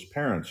Moses'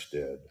 parents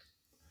did?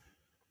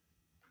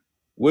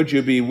 Would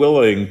you be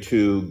willing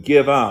to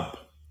give up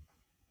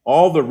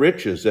all the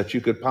riches that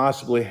you could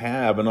possibly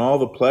have and all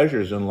the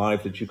pleasures in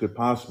life that you could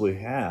possibly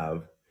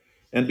have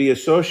and be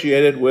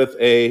associated with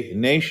a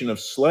nation of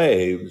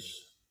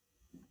slaves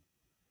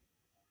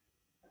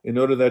in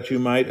order that you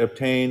might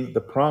obtain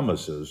the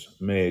promises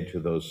made to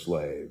those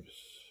slaves?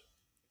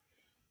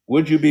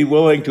 Would you be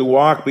willing to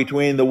walk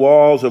between the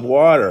walls of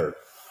water,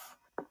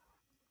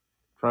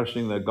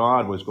 trusting that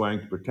God was going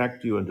to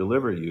protect you and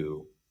deliver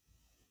you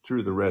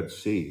through the Red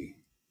Sea,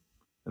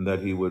 and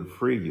that he would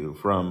free you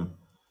from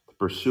the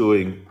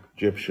pursuing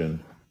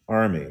Egyptian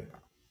army?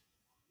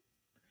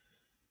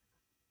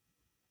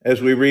 As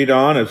we read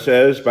on, it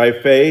says, by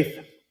faith,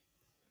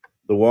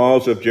 the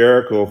walls of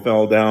Jericho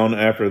fell down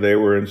after they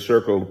were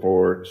encircled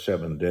for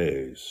 7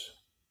 days.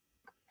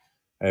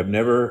 I have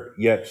never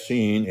yet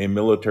seen a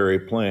military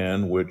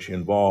plan which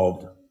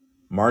involved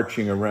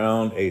marching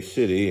around a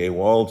city, a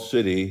walled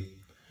city,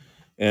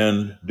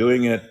 and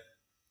doing it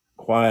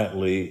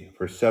quietly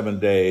for 7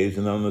 days,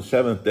 and on the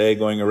seventh day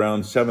going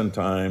around 7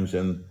 times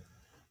and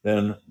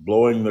then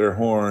blowing their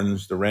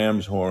horns, the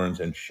ram's horns,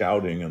 and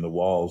shouting, and the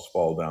walls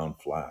fall down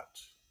flat.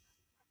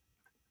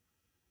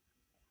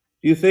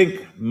 Do you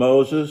think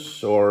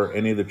Moses or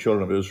any of the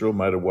children of Israel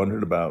might have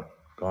wondered about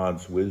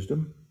God's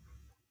wisdom?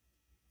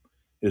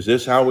 Is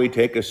this how we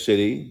take a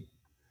city?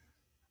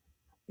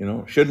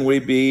 Shouldn't we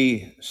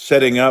be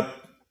setting up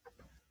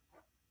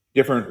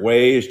different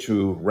ways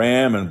to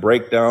ram and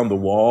break down the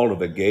wall or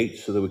the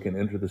gates so that we can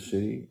enter the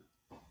city?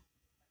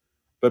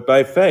 But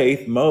by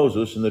faith,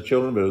 Moses and the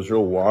children of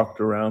Israel walked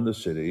around the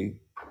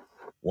city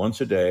once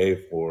a day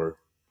for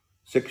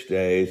 6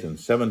 days, and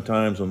 7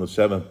 times on the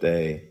seventh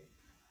day,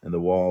 and the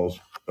walls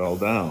fell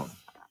down.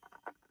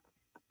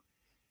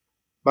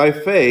 By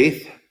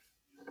faith,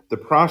 the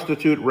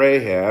prostitute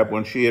Rahab,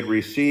 when she had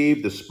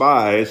received the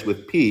spies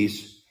with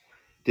peace,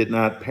 did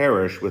not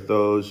perish with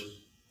those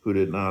who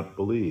did not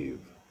believe.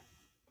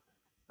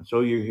 And so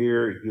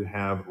you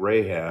have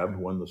Rahab,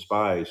 when the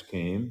spies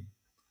came,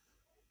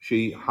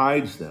 she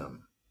hides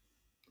them.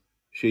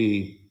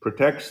 She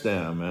protects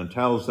them and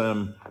tells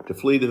them to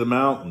flee to the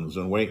mountains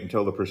and wait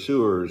until the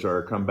pursuers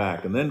are come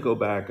back, and then go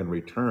back and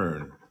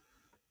return,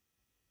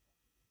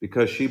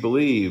 because she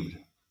believed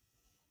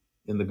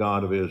in the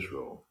God of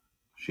Israel.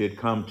 She had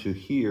come to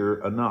hear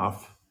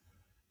enough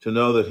to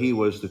know that he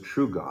was the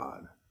true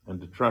God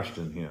and to trust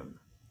in him.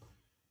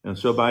 And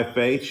so by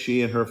faith,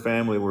 she and her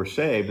family were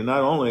saved. And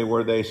not only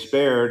were they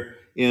spared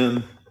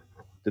in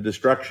the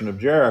destruction of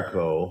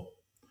Jericho,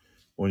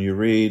 when you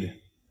read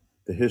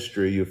the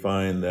history, you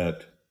find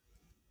that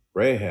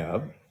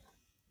Rahab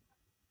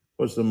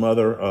was the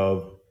mother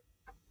of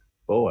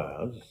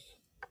Boaz,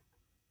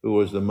 who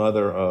was the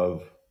mother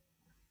of,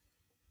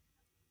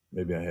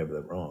 maybe I have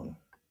that wrong.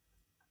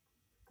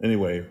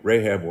 Anyway,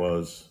 Rahab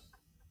was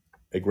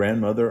a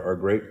grandmother or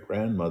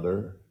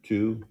great-grandmother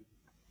to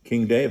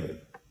King David.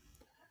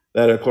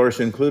 That, of course,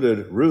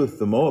 included Ruth,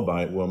 the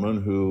Moabite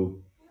woman,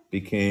 who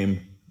became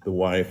the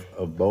wife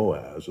of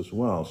Boaz as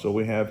well. So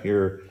we have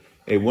here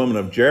a woman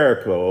of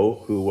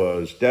Jericho who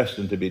was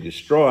destined to be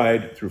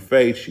destroyed. Through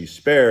faith, she's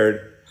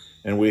spared.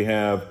 And we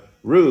have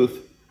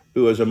Ruth,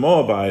 who is a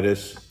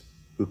Moabitess,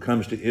 who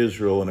comes to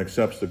Israel and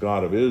accepts the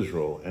God of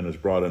Israel and is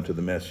brought into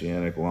the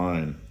Messianic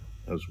line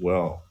as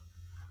well.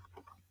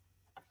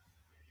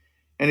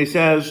 And he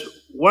says,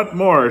 what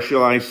more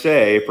shall I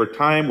say? For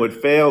time would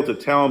fail to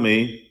tell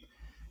me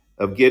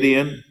of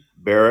Gideon,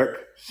 Barak,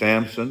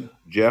 Samson,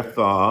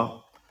 Jephthah,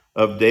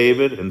 of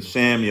David and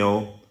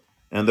Samuel,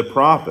 and the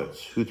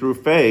prophets, who through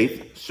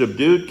faith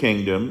subdued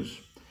kingdoms,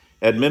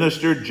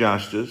 administered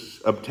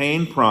justice,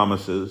 obtained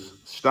promises,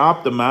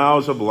 stopped the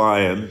mouths of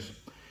lions,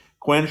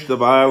 quenched the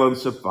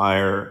violence of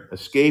fire,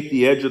 escaped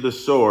the edge of the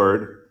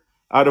sword,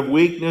 out of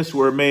weakness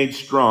were made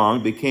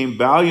strong, became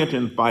valiant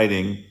in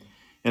fighting,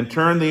 and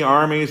turned the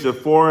armies of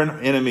foreign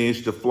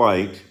enemies to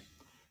flight.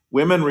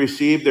 Women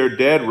received their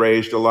dead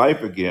raised to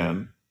life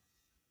again.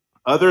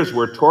 Others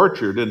were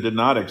tortured and did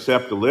not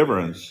accept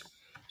deliverance,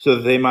 so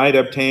that they might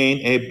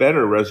obtain a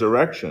better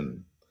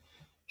resurrection.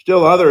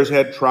 Still others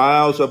had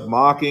trials of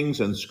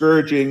mockings and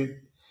scourging,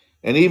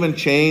 and even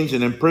chains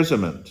and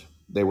imprisonment.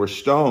 They were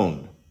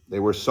stoned, they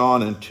were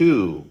sawn in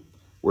two,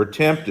 were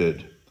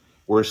tempted,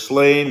 were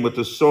slain with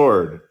the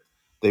sword.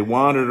 They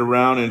wandered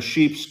around in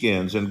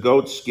sheepskins and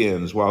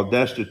goatskins while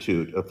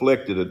destitute,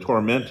 afflicted, and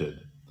tormented.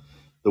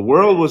 The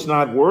world was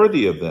not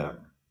worthy of them.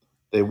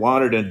 They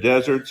wandered in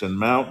deserts and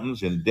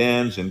mountains, in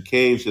dens and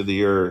caves of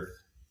the earth.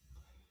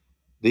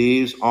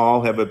 These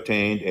all have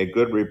obtained a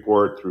good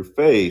report through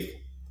faith,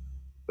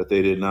 but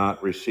they did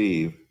not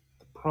receive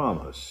the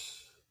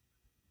promise.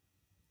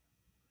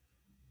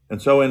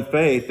 And so in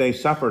faith, they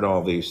suffered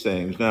all these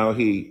things. Now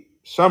he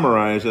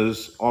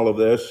summarizes all of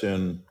this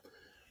in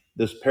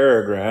this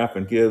paragraph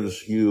and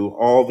gives you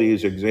all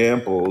these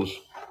examples.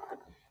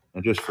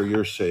 And just for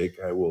your sake,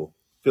 I will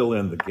fill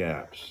in the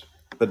gaps,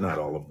 but not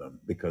all of them,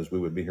 because we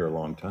would be here a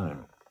long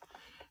time.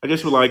 I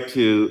just would like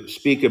to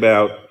speak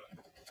about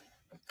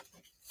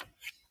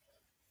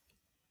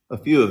a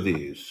few of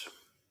these.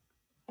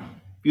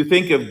 If you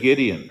think of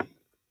Gideon,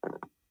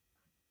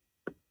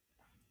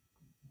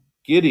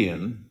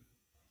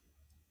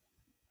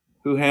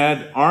 who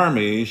had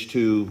armies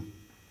to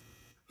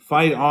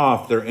fight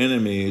off their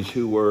enemies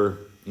who were,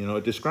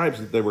 it describes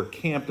that they were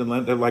camped in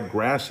land, they're like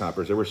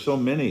grasshoppers. There were so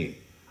many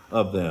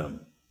of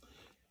them.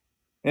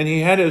 And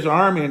he had his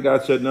army, and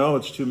God said, no,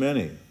 it's too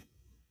many.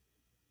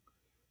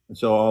 And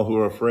so all who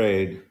were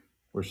afraid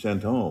were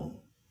sent home.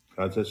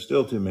 God said,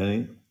 still too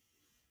many.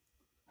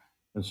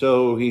 And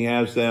so he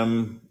has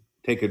them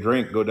take a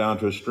drink, go down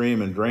to a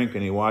stream and drink,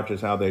 and he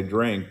watches how they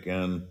drink.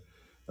 And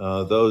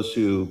those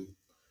who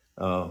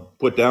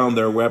put down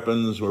their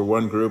weapons were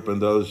one group,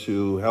 and those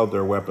who held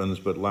their weapons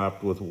but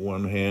lapped with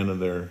one hand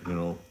and their,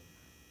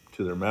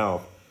 to their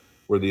mouth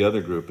were the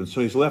other group. And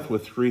so he's left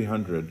with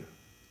 300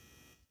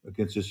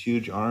 against this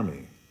huge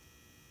army.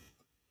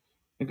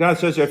 And God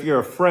says, if you're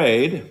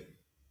afraid,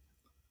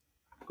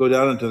 go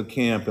down into the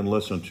camp and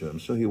listen to him.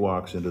 So he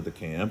walks into the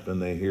camp,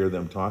 and they hear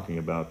them talking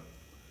about,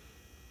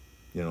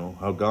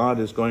 how God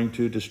is going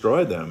to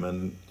destroy them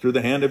and through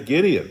the hand of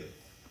Gideon.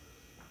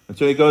 And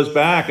so he goes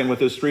back and with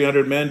his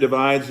 300 men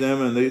divides them,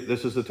 and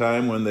this is the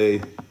time when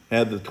they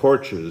had the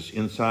torches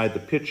inside the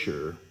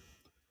pitcher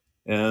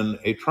and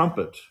a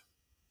trumpet,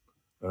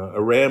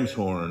 a ram's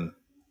horn,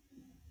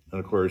 and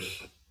of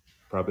course,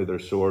 probably their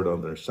sword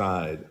on their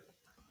side.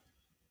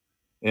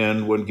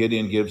 And when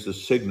Gideon gives the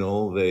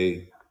signal,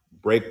 they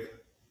break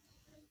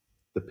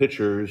the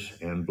pitchers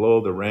and blow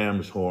the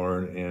ram's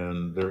horn,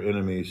 and their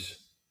enemies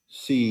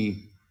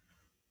see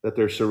that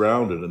they're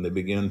surrounded, and they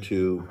begin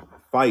to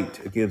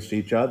fight against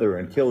each other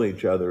and kill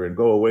each other and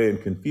go away in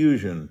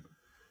confusion.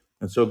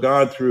 And so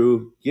God,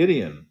 through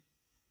Gideon,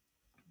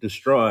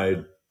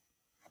 destroyed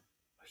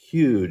a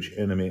huge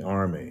enemy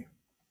army.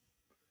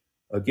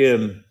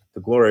 Again,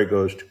 the glory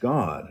goes to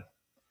God.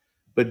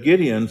 But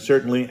Gideon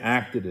certainly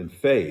acted in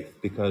faith,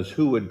 because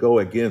who would go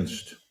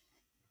against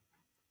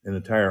an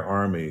entire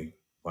army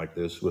like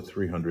this with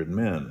 300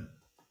 men?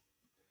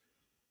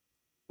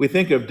 We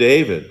think of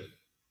David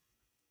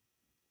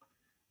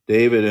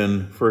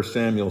in 1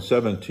 Samuel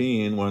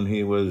 17, when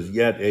he was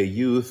yet a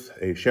youth,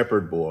 a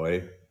shepherd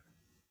boy,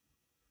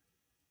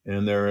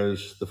 and there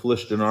is the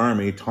Philistine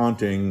army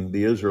taunting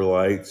the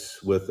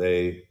Israelites with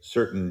a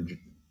certain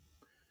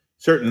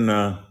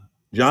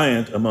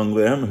giant among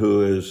them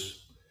who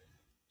is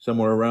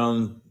somewhere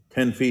around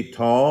 10 feet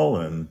tall,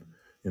 and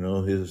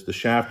the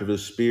shaft of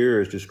his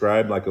spear is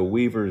described like a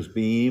weaver's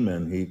beam,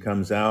 and he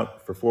comes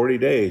out for 40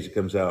 days. He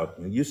comes out,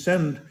 and you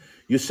send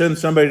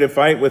somebody to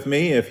fight with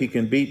me. If he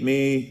can beat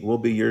me, we'll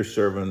be your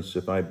servants.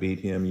 If I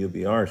beat him, you'll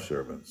be our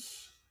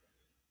servants.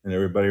 And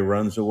everybody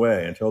runs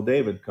away until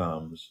David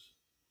comes.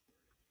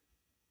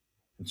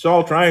 And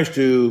Saul tries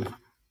to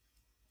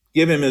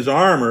give him his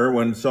armor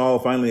when Saul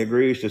finally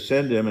agrees to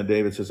send him, and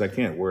David says, I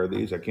can't wear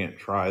these, I can't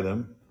try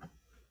them.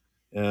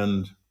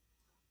 And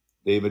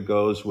David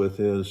goes with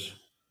his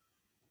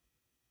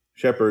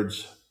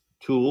shepherd's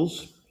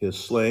tools, his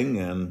sling,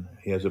 and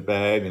he has a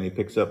bag, and he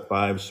picks up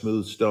 5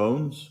 smooth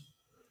stones,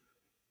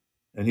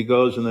 and he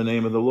goes in the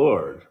name of the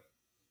Lord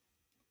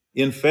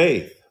in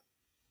faith.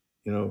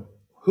 Who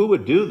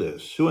would do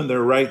this? Who in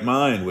their right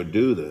mind would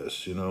do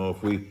this?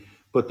 If we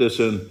put this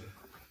in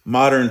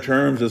modern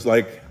terms, it's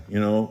like,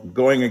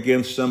 going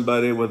against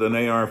somebody with an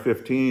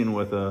AR-15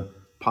 with a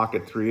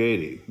pocket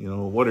 380.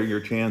 What are your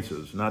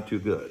chances? Not too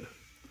good.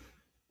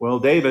 Well,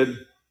 David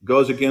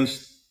goes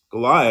against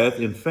Goliath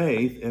in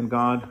faith, and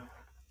God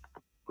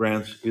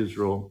grants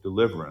Israel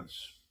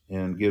deliverance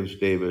and gives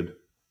David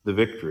the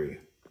victory.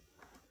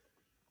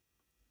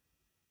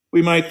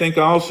 We might think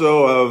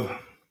also of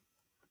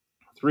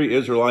 3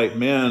 Israelite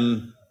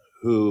men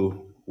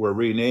who were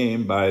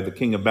renamed by the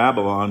king of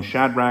Babylon,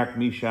 Shadrach,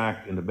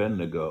 Meshach, and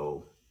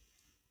Abednego.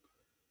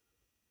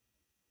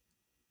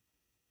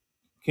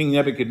 King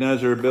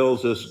Nebuchadnezzar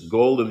builds this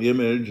golden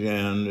image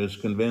and is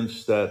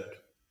convinced that,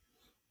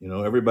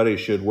 everybody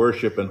should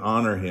worship and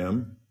honor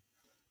him.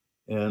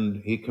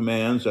 And he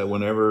commands that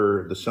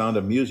whenever the sound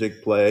of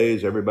music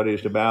plays, everybody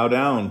is to bow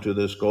down to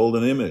this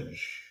golden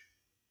image.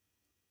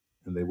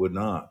 And they would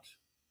not.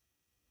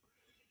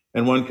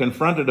 And when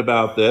confronted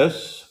about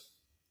this,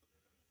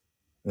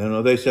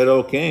 they said,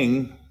 "Oh,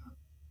 king,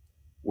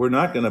 we're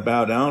not going to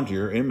bow down to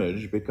your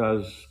image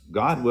because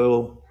God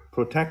will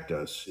protect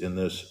us in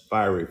this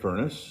fiery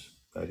furnace."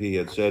 That he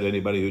had said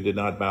anybody who did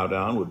not bow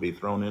down would be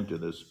thrown into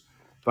this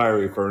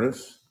fiery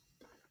furnace.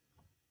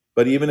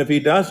 But even if he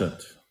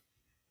doesn't,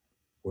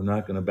 we're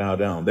not going to bow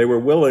down. They were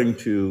willing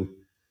to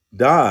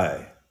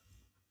die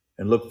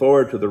and look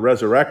forward to the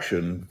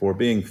resurrection for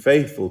being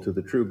faithful to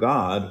the true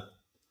God,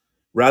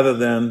 rather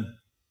than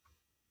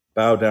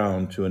bow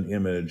down to an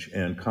image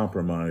and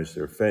compromise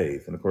their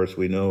faith. And of course,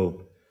 we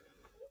know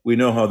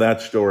how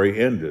that story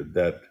ended,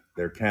 that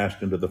They're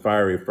cast into the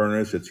fiery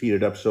furnace. It's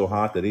heated up so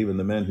hot that even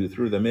the men who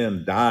threw them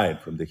in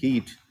died from the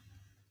heat.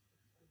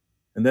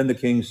 And then the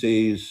king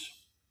sees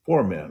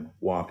 4 men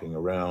walking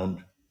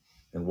around,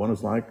 and one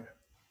is like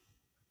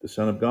the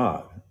Son of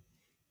God.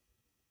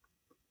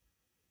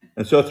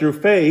 And so through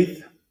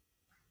faith,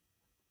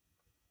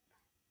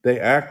 they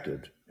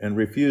acted and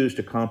refused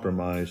to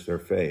compromise their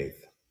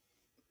faith.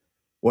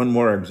 One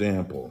more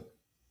example,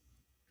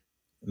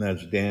 and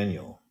that's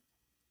Daniel.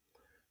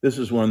 This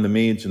is when the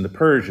Medes and the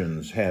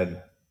Persians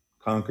had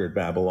conquered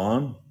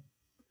Babylon.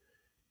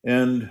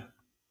 And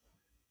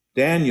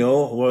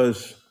Daniel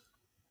was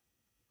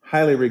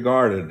highly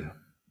regarded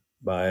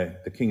by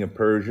the king of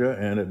Persia,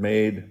 and it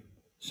made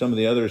some of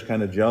the others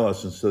kind of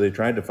jealous. And so they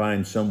tried to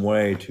find some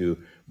way to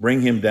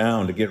bring him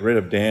down, to get rid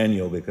of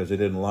Daniel, because they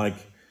didn't like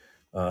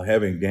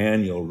having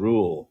Daniel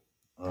rule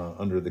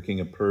under the king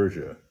of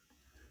Persia.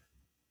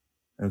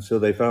 And so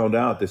they found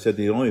out, they said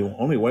the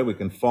only way we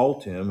can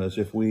fault him is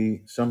if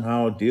we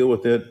somehow deal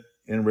with it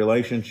in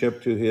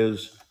relationship to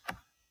his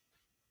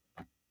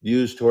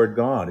views toward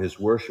God, his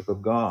worship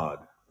of God.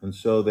 And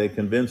so they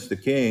convinced the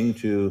king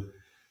to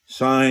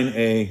sign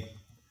a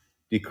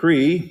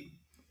decree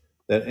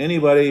that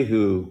anybody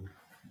who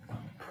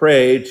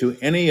prayed to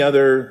any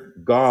other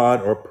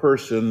god or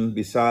person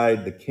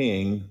beside the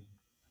king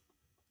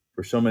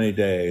for so many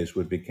days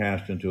would be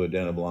cast into a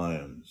den of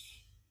lions.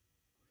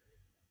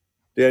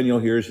 Daniel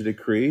hears the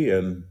decree,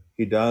 and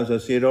he does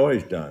as he had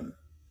always done.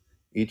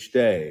 Each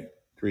day,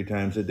 3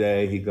 times a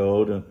day, he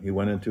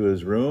went into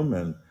his room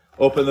and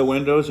opened the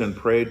windows and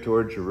prayed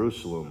toward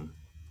Jerusalem,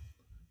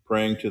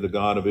 praying to the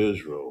God of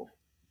Israel.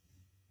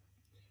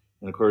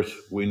 And of course,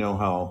 we know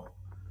how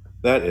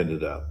that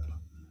ended up.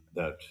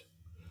 That,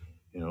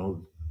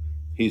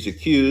 he's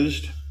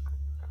accused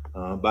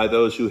by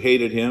those who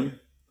hated him.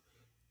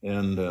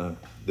 And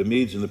the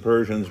Medes and the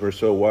Persians were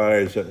so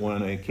wise that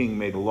when a king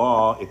made a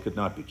law, it could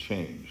not be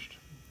changed.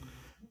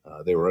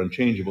 They were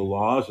unchangeable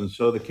laws, and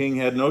so the king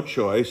had no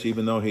choice.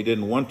 Even though he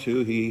didn't want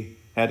to, he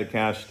had to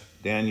cast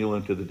Daniel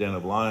into the den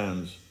of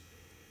lions,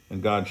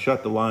 and God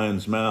shut the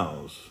lions'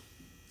 mouths.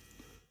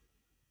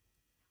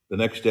 The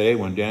next day,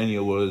 when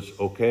Daniel was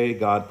okay,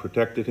 God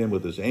protected him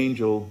with his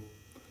angel.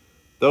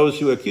 Those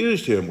who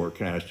accused him were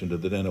cast into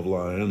the den of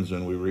lions,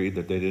 and we read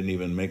that they didn't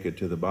even make it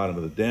to the bottom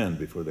of the den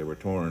before they were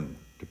torn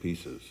to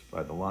pieces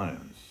by the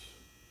lions.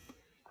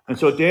 And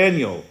so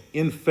Daniel,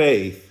 in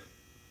faith,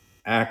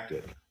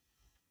 acted.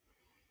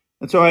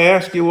 And so I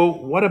ask you, well,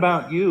 what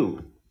about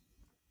you?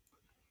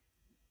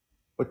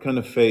 What kind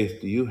of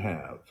faith do you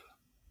have?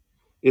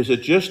 Is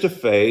it just a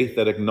faith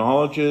that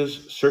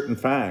acknowledges certain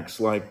facts,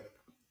 like,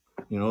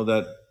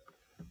 that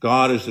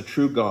God is the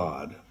true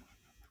God,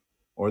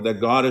 or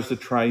that God is the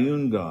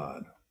triune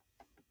God?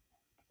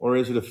 Or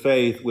is it a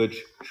faith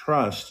which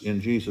trusts in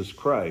Jesus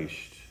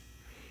Christ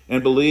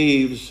and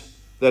believes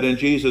that in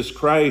Jesus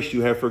Christ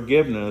you have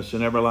forgiveness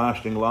and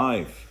everlasting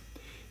life?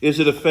 Is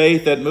it a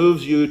faith that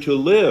moves you to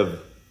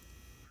live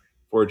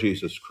for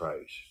Jesus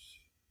Christ?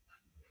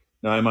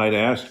 Now, I might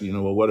ask,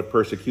 well, what if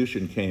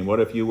persecution came? What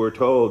if you were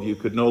told you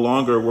could no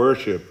longer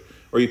worship,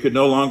 or you could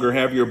no longer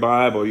have your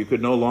Bible, you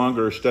could no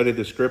longer study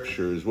the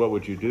scriptures? What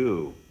would you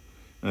do?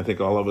 And I think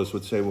all of us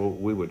would say, well,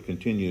 we would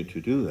continue to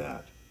do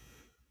that.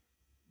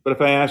 But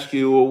if I ask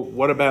you, well,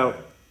 what about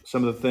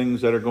some of the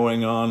things that are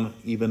going on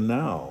even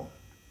now?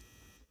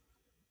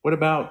 What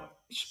about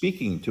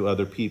speaking to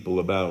other people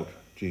about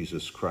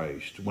Jesus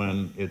Christ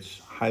when it's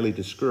highly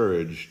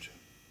discouraged?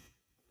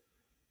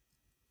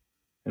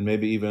 And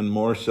maybe even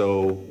more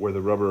so where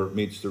the rubber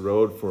meets the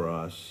road for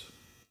us.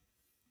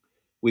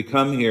 We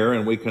come here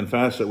and we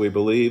confess that we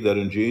believe that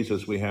in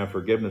Jesus we have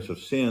forgiveness of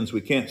sins.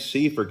 We can't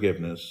see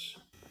forgiveness.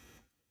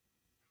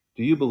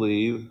 Do you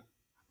believe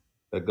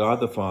that God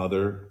the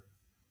Father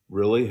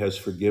really has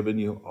forgiven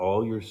you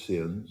all your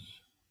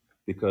sins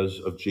because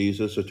of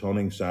Jesus'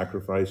 atoning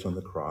sacrifice on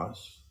the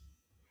cross?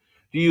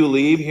 Do you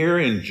leave here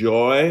in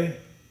joy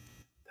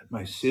that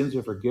my sins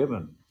are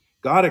forgiven?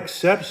 God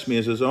accepts me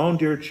as his own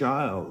dear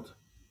child.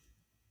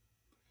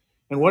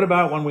 And what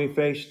about when we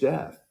face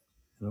death?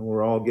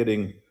 We're all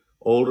getting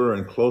older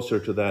and closer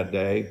to that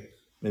day.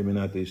 Maybe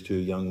not these 2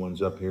 young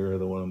ones up here,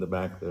 the one in the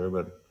back there,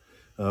 but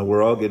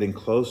we're all getting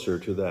closer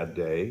to that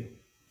day.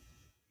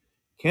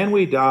 Can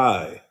we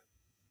die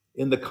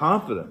in the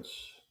confidence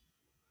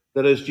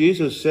that, as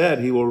Jesus said,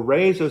 he will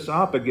raise us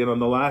up again on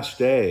the last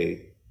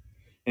day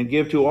and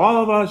give to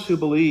all of us who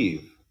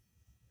believe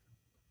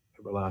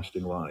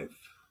everlasting life?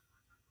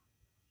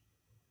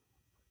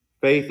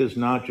 Faith is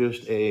not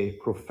just a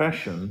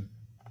profession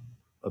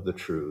of the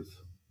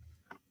truth,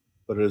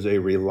 but it is a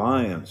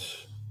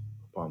reliance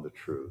upon the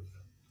truth.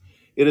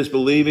 It is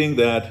believing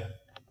that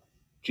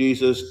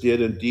Jesus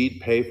did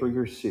indeed pay for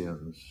your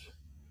sins,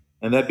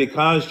 and that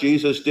because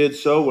Jesus did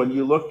so, when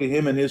you look to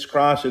him and his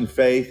cross in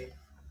faith,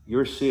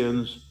 your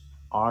sins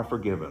are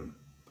forgiven.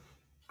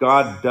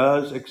 God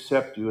does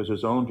accept you as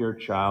his own dear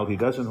child. He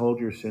doesn't hold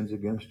your sins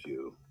against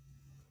you.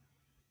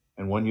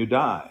 And when you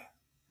die,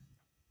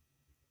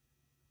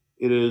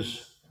 it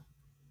is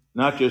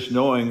not just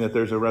knowing that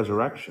there's a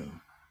resurrection,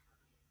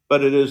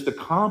 but it is the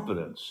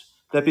confidence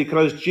that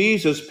because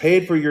Jesus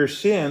paid for your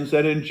sins,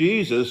 that in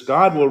Jesus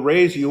God will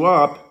raise you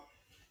up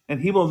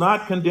and he will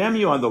not condemn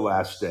you on the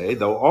last day,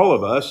 though all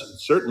of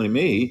us, certainly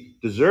me,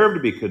 deserve to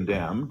be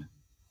condemned.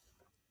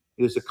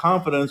 It is the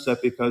confidence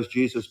that because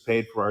Jesus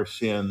paid for our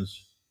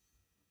sins,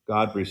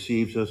 God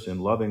receives us in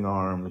loving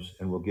arms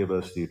and will give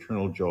us the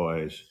eternal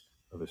joys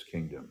of his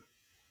kingdom.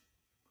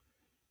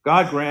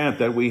 God grant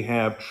that we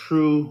have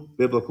true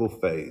biblical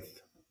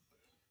faith,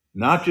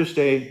 not just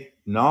a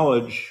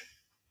knowledge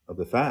of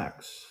the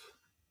facts,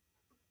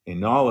 a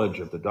knowledge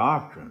of the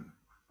doctrine,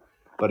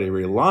 but a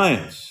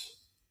reliance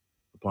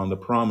upon the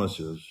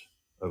promises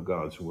of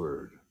God's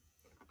word.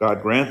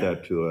 God grant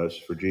that to us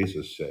for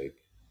Jesus' sake.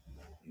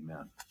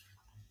 Amen.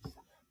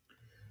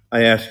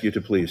 I ask you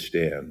to please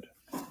stand.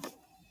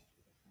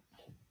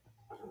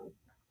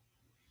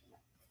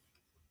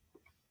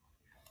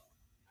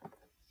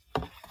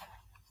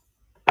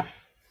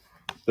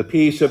 The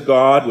peace of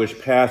God,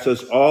 which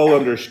passes all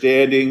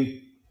understanding,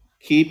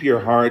 keep your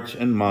hearts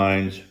and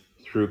minds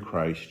through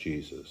Christ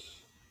Jesus.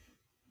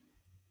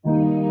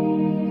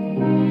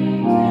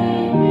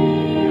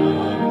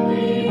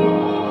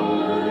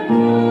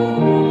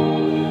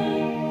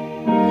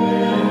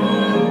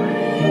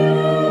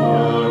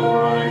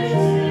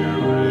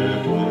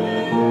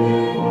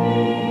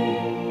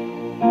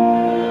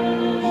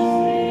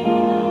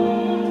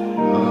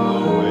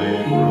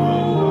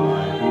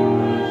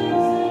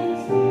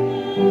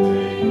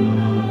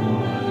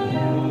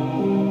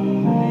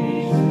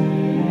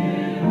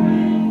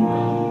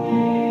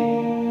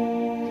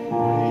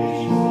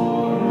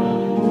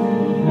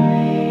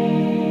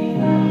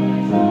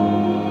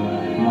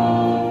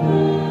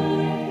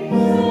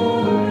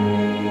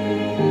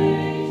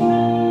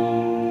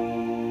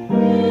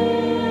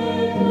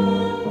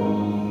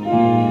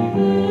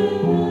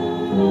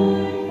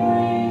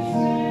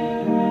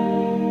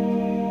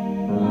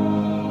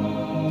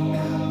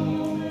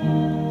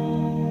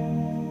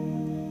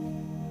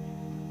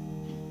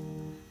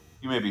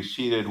 You may be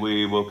seated.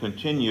 We will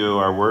continue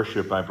our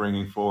worship by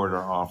bringing forward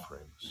our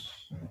offerings.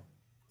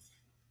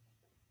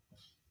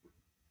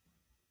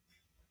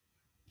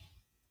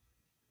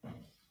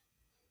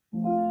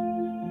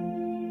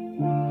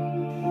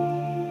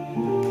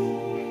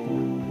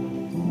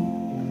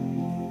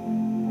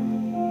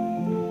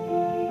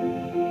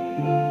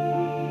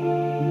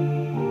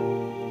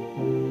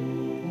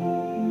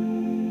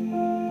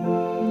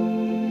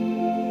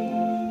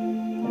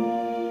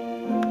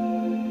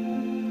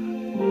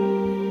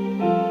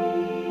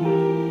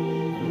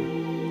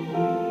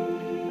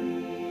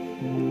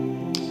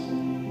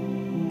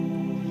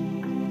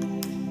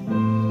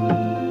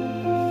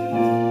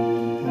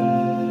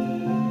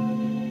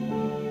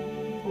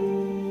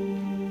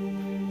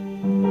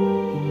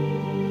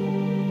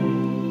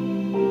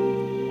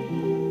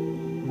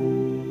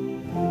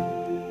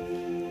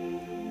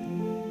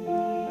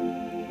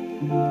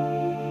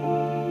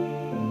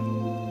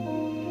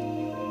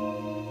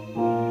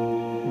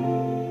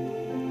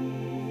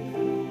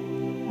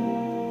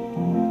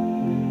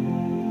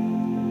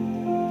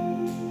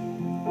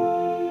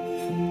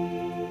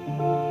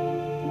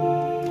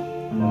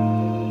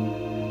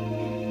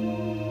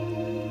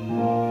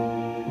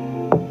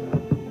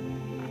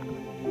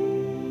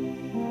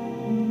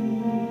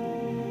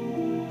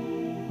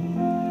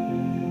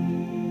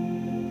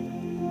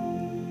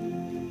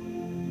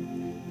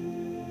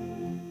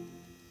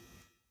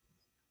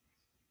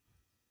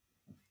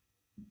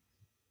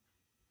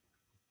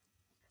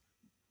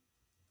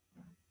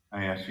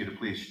 I ask you to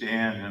please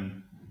stand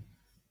and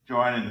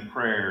join in the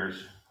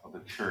prayers of the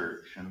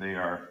church, and they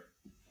are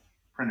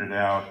printed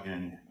out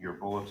in your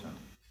bulletin.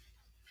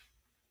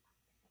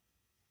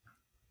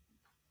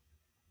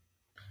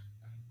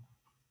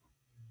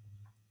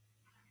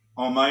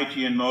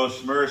 Almighty and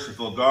most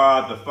merciful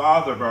God, the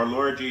Father of our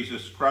Lord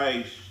Jesus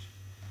Christ,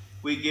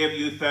 we give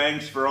you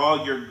thanks for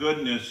all your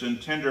goodness and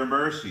tender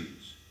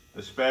mercies,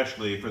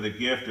 especially for the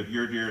gift of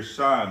your dear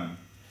Son,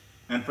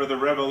 and for the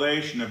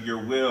revelation of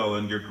your will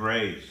and your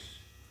grace.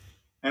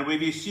 And we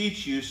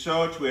beseech you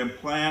so to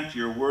implant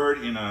your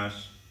word in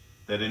us,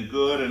 that in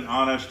good and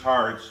honest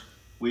hearts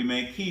we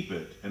may keep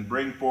it and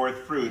bring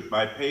forth fruit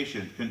by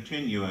patient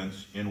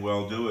continuance in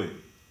well-doing.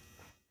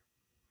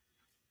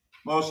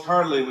 Most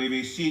heartily we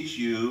beseech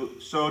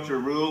you so to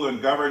rule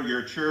and govern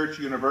your church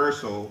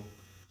universal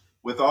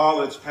with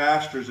all its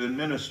pastors and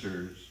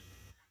ministers,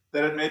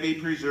 that it may be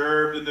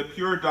preserved in the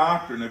pure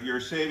doctrine of your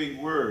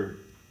saving word,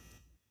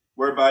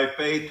 whereby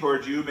faith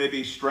towards you may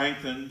be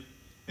strengthened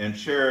and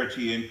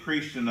charity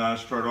increased in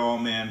us toward all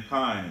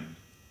mankind.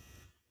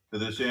 To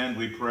this end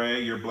we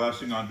pray your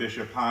blessing on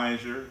Bishop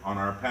Heiser, on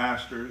our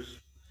pastors,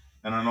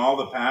 and on all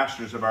the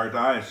pastors of our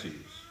diocese.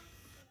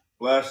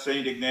 Bless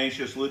St.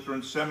 Ignatius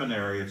Lutheran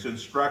Seminary, its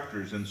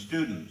instructors and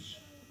students,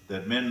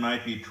 that men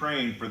might be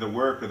trained for the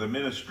work of the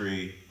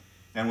ministry,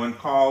 and when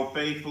called,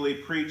 faithfully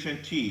preach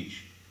and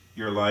teach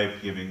your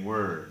life-giving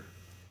word.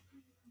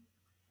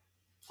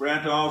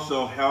 Grant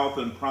also health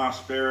and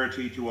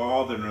prosperity to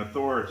all that are in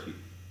authority,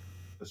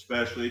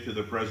 especially to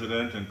the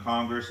President and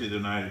Congress of the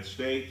United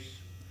States,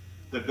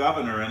 the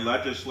governor and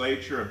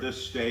legislature of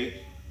this state,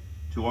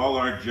 to all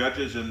our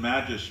judges and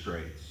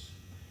magistrates,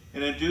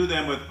 and endue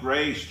them with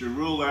grace to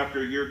rule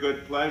after your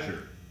good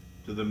pleasure,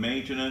 to the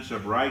maintenance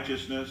of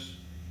righteousness,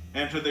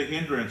 and to the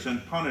hindrance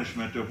and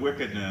punishment of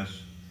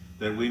wickedness,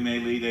 that we may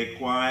lead a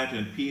quiet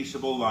and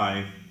peaceable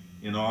life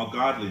in all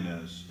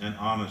godliness and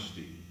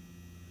honesty.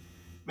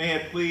 May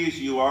it please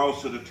you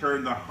also to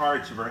turn the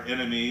hearts of our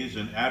enemies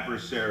and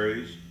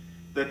adversaries,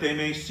 that they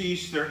may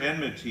cease their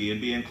enmity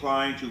and be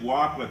inclined to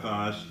walk with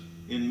us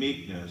in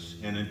meekness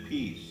and in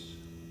peace.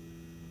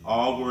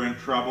 All who are in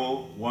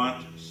trouble,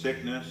 want,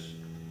 sickness,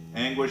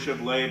 anguish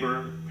of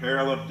labor,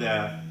 peril of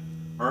death,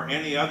 or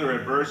any other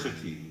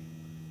adversity,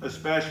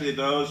 especially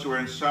those who are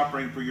in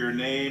suffering for your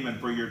name and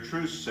for your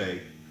truth's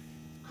sake,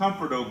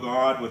 comfort, O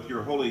God, with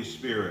your Holy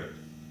Spirit,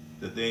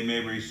 that they may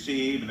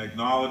receive and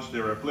acknowledge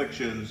their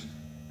afflictions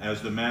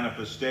as the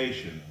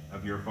manifestation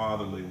of your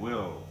fatherly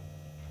will.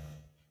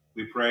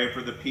 We pray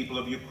for the people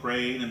of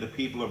Ukraine and the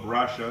people of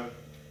Russia,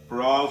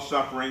 for all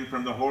suffering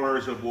from the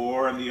horrors of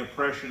war and the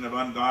oppression of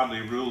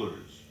ungodly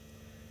rulers.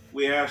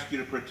 We ask you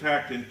to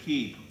protect and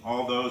keep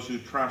all those who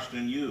trust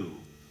in you,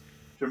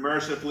 to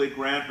mercifully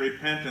grant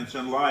repentance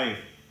and life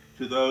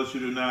to those who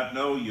do not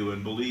know you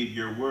and believe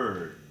your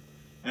word,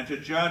 and to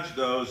judge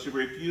those who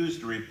refuse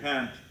to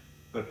repent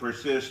but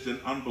persist in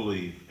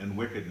unbelief and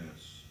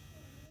wickedness.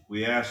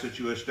 We ask that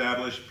you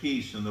establish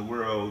peace in the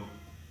world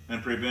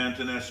and prevent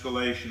an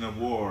escalation of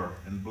war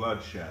and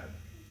bloodshed.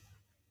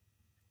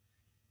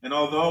 And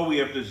although we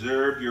have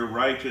deserved your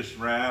righteous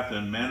wrath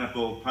and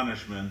manifold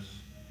punishments,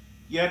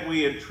 yet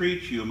we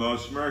entreat you,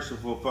 most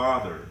merciful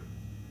Father,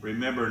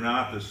 remember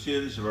not the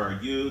sins of our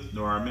youth,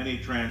 nor our many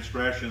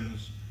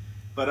transgressions,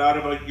 but out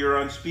of your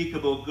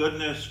unspeakable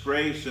goodness,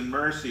 grace, and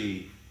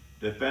mercy,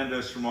 defend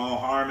us from all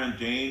harm and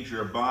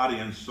danger of body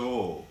and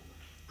soul.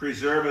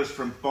 Preserve us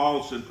from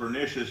false and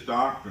pernicious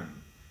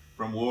doctrine,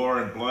 from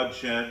war and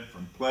bloodshed,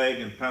 from plague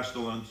and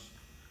pestilence,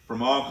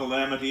 from all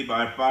calamity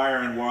by fire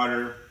and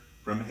water,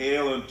 from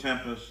hail and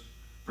tempest,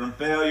 from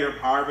failure of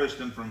harvest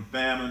and from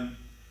famine,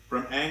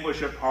 from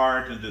anguish of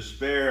heart and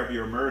despair of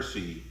your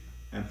mercy,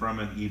 and from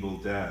an evil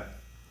death.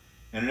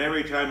 And in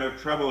every time of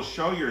trouble,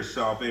 show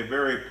yourself a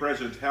very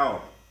present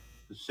help,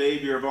 the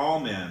Savior of all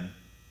men,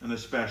 and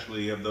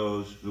especially of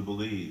those who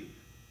believe.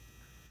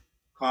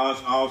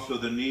 Cause also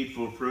the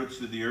needful fruits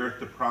of the earth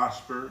to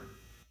prosper,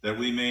 that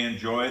we may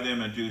enjoy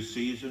them in due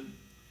season.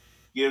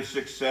 Give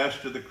success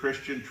to the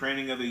Christian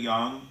training of the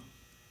young,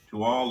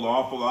 to all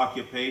lawful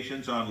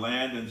occupations on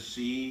land and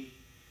sea,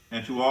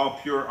 and to all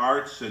pure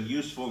arts and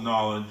useful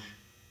knowledge,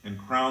 and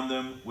crown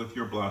them with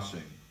your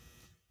blessing.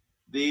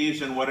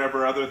 These and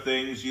whatever other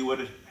things you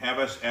would have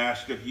us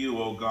ask of you,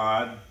 O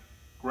God,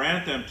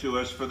 grant them to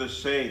us for the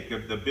sake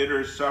of the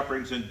bitter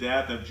sufferings and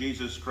death of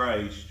Jesus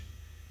Christ,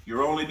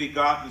 your only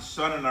begotten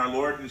Son and our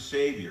Lord and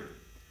Savior,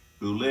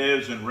 who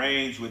lives and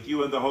reigns with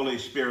you in the Holy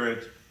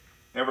Spirit,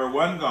 ever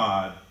one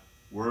God,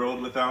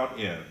 world without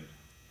end.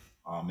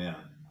 Amen.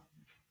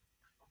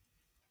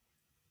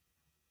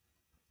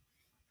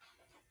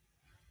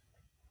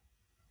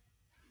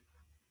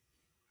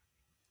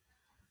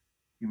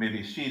 You may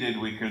be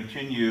seated. We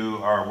continue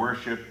our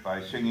worship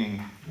by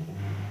singing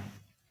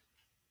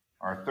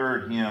our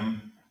third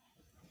hymn,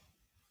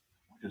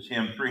 which is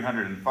hymn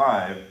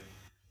 305,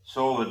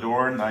 Soul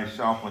Adorn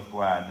Thyself with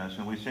Gladness.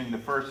 And we sing the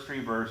first three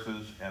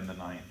verses and the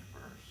ninth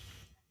verse.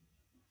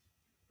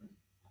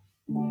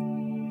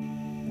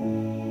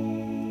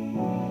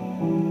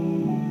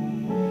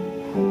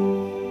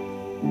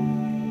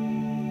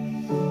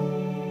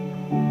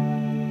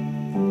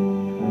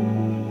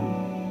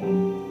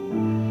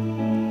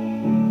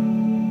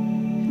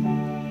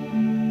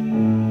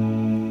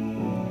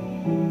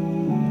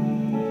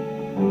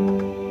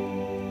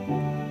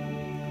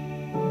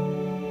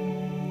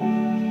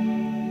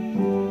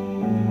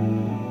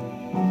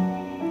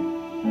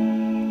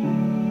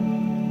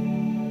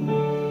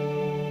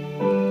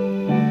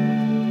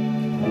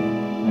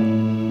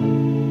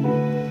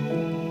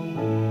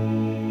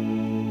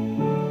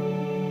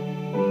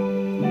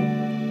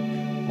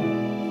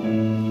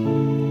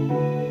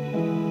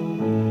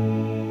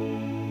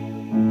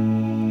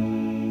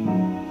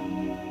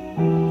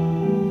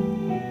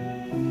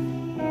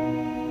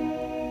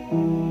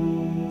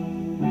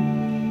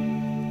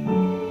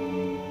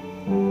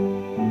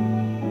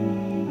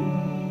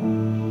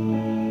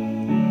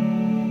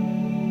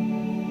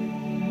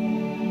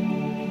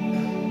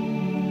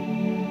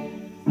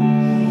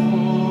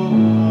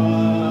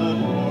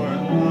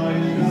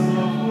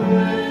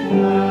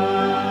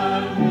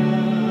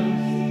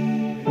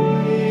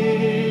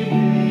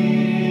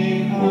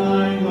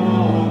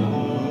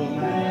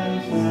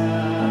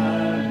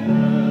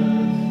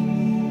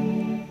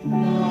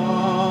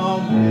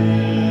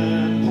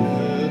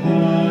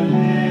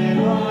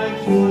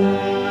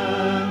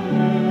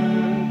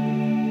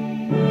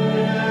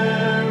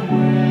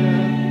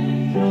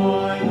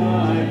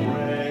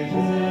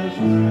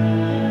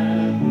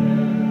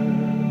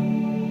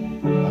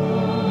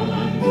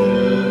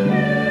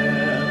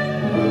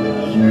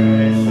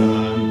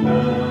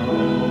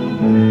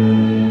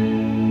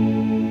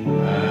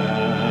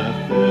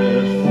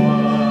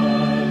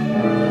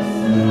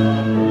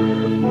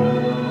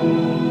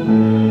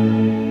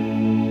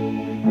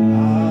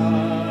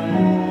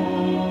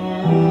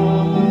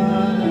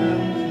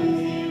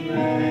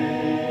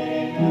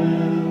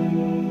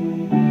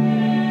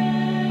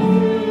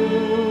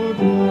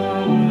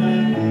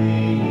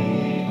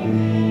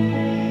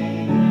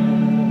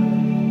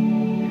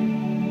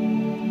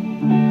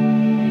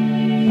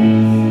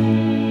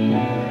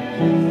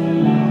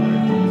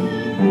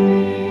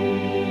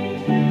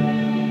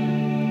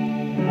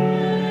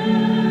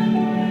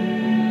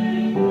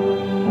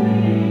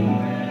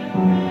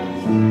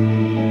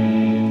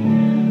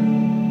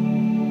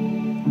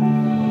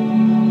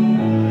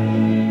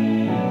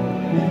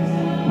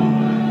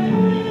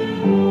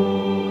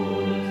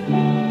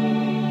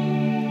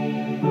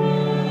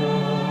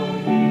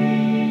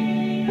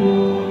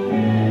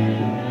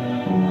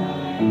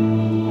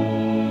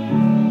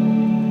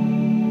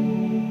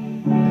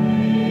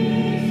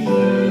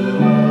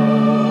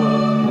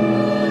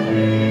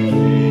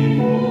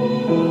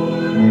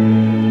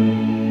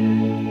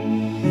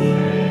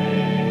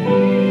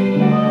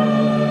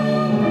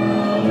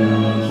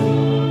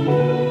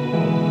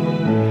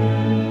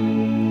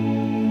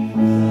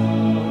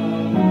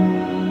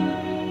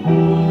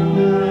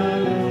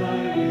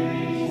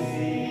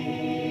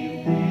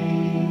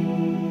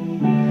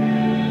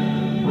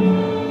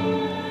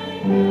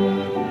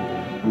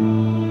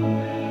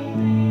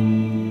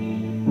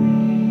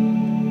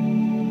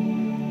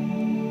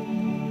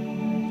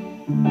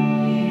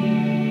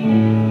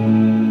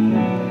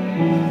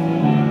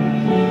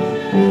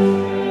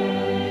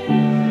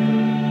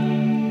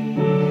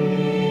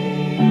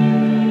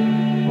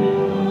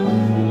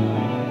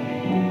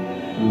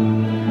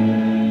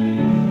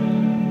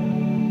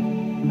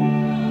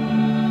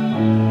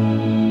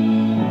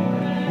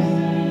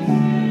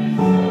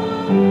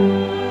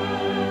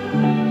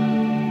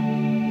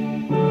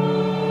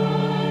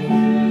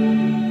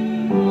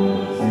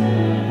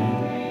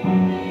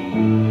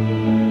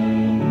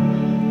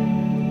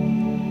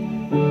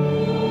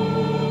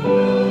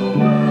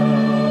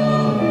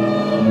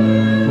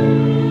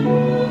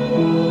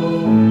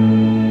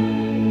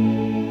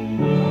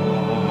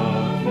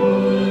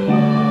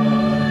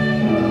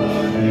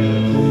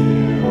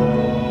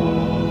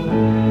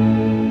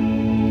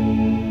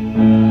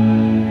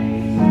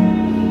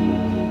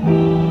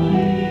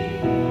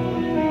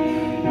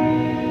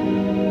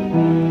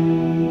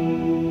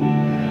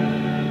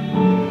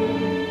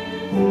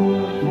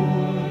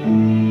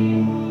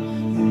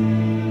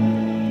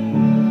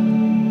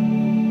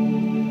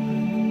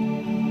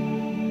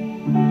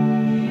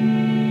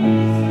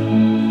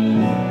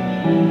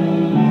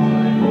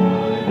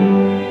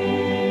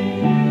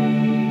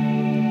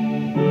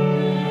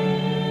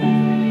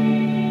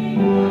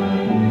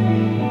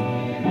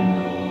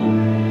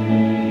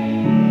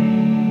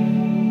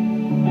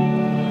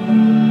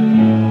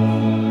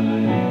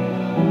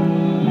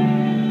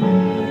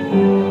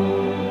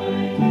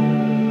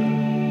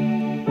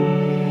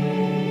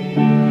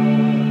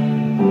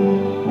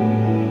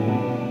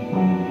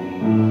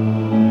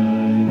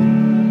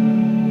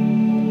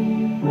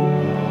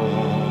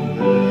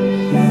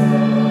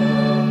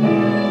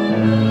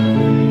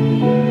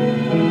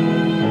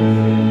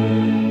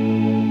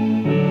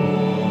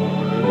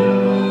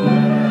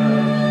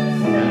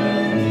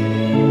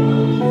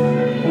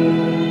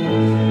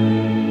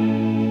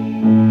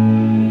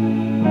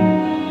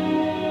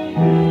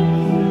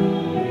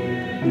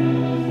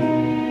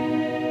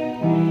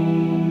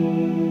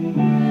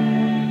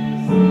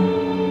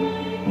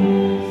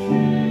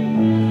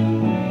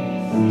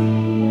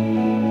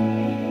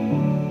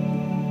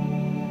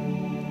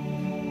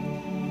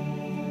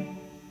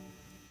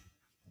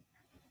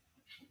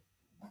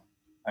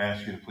 I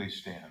ask you to please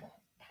stand.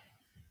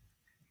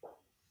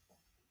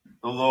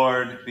 The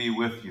Lord be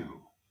with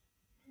you.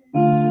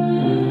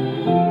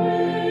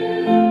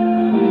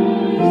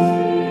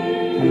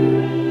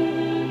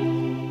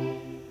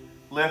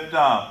 Lift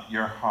up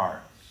your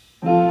hearts.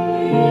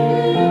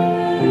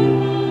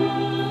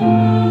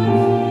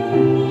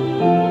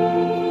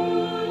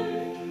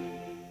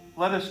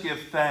 Let us give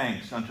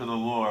thanks unto the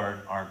Lord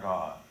our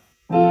God.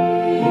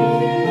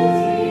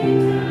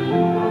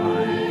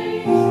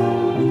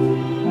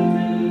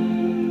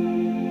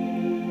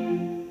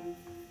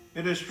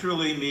 It is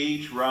truly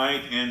meet,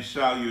 right, and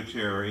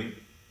salutary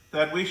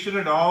that we should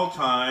at all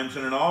times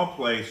and in all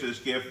places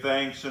give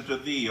thanks unto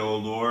thee, O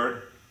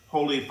Lord,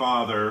 Holy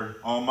Father,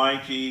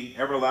 Almighty,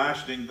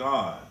 everlasting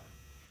God.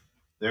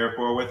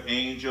 Therefore, with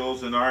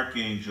angels and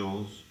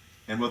archangels,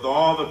 and with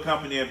all the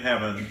company of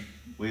heaven,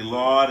 we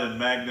laud and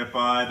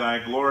magnify thy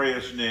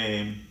glorious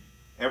name,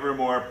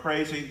 evermore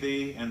praising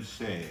thee and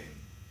saying,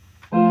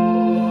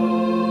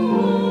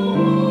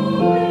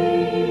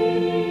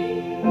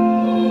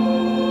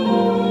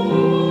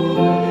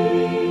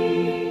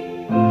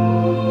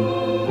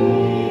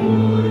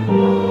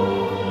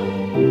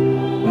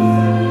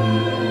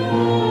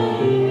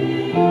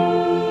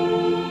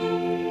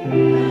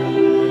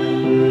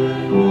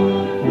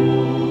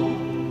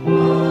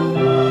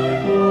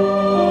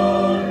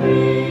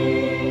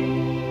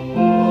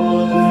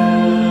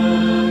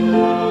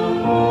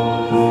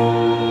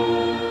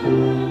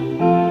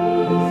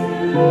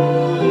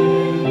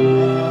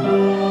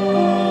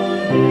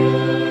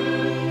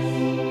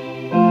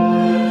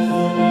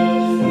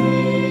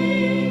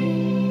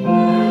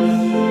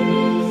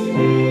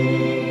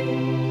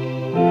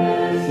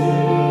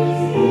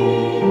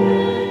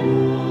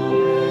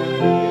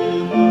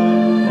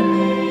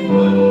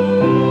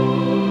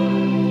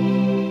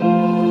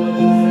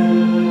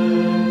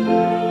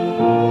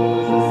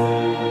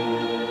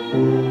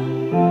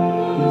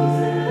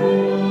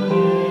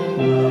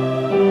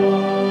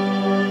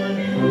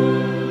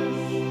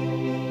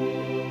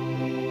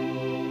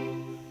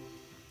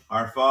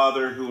 Our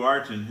Father, who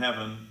art in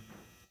heaven,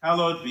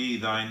 hallowed be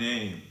thy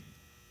name.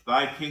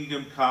 Thy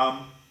kingdom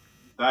come,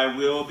 thy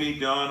will be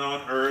done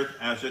on earth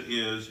as it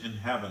is in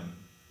heaven.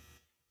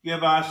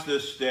 Give us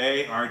this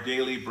day our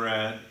daily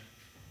bread,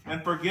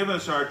 and forgive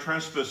us our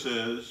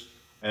trespasses,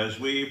 as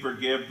we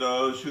forgive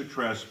those who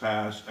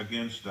trespass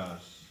against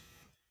us.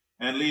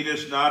 And lead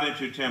us not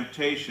into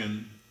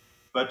temptation,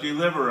 but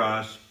deliver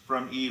us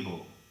from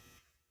evil.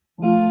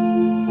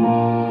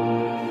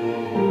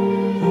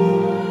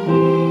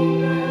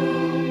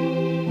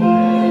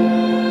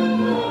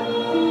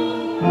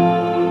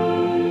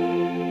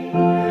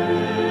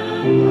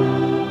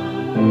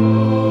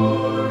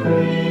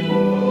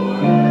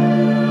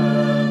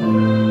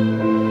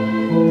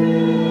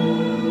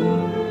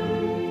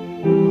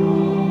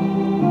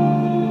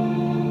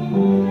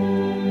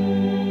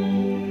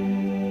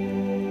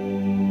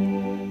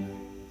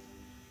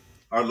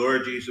 Our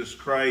Lord Jesus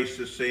Christ,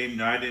 the same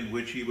night in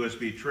which he was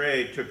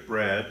betrayed, took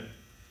bread,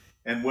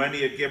 and when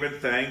he had given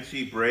thanks,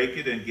 he brake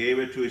it and gave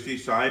it to his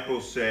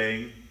disciples,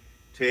 saying,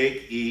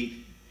 Take,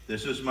 eat,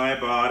 this is my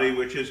body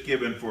which is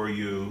given for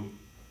you.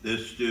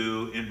 This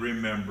do in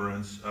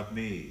remembrance of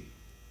me.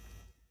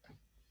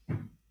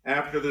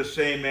 After the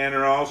same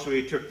manner also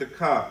he took the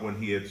cup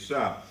when he had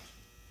supped.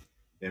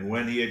 And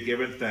when he had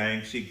given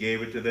thanks, he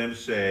gave it to them,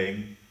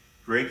 saying,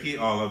 Drink ye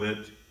all of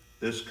it.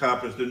 This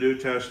cup is the New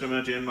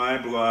Testament in my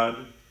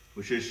blood,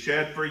 which is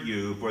shed for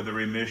you for the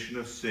remission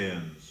of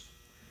sins.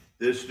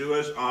 This do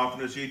as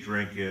often as ye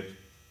drink it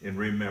in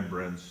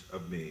remembrance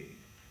of me.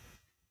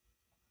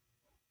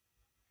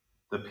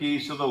 The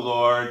peace of the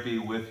Lord be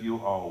with you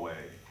always.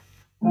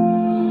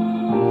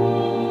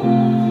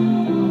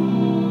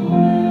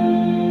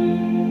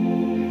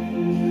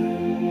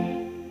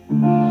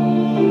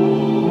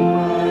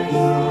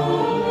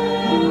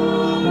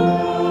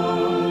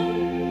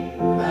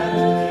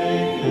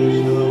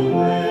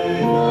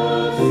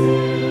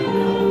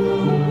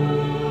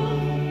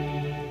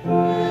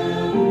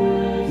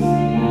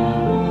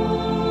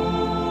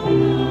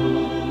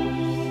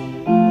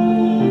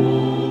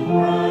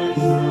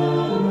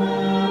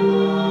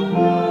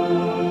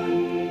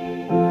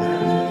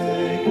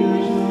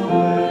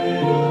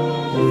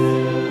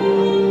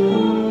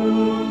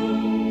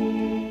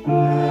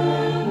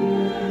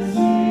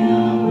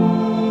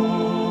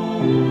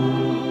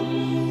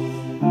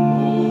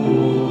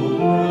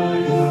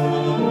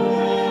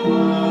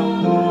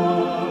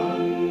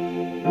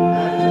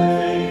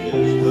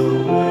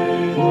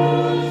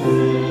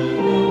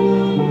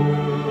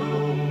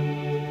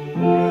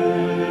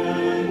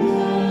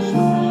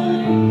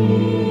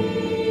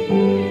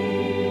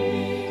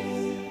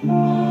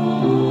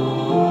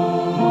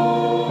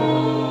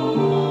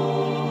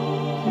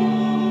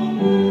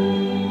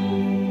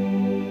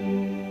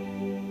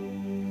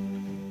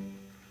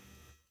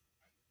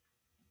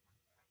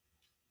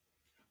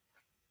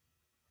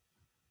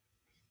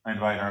 I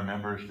invite our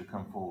members to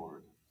come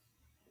forward.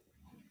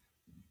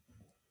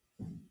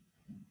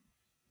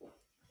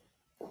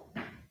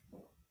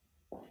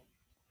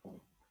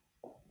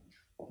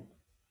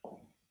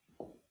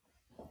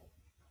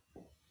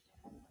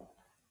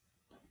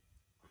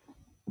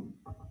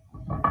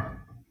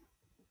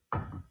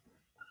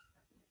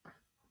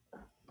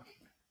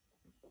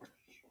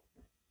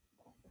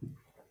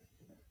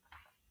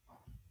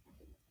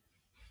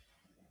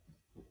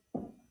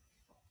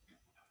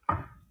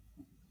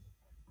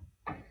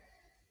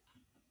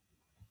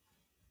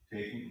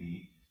 Take and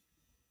eat.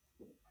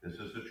 This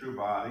is the true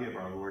body of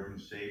our Lord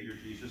and Savior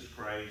Jesus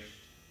Christ,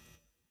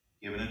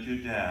 given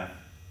unto death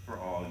for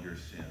all your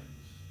sins.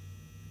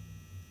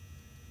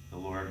 The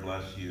Lord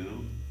bless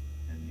you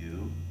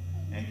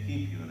and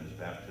keep you in his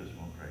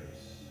baptismal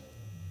grace.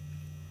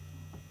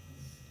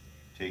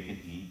 Take and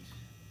eat.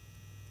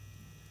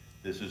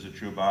 This is the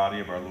true body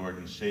of our Lord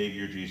and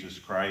Savior Jesus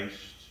Christ,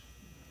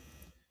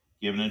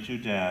 given unto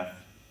death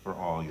for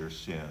all your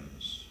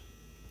sins.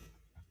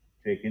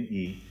 Take and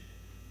eat.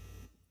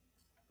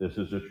 This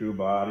is the true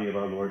body of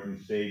our Lord and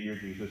Savior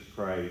Jesus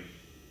Christ,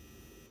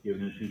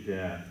 given unto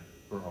death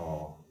for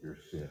all your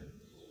sins.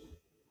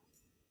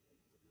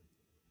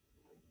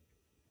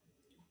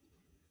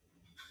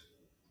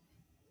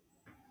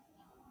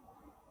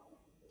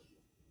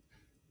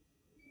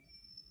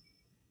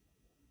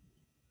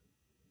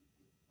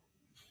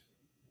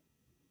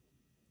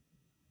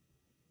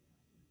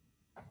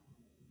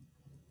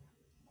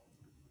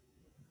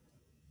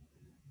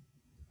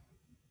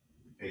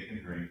 Take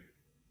and drink.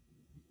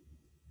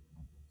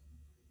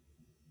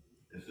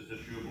 This is the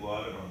true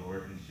blood of our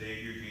Lord and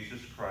Savior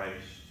Jesus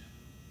Christ,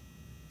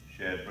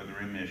 shed for the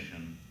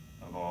remission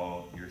of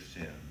all your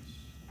sins.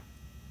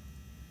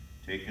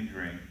 Take and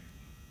drink.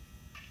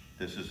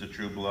 This is the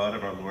true blood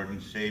of our Lord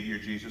and Savior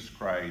Jesus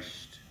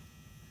Christ,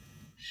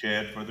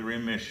 shed for the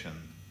remission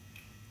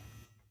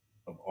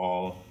of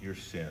all your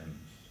sins.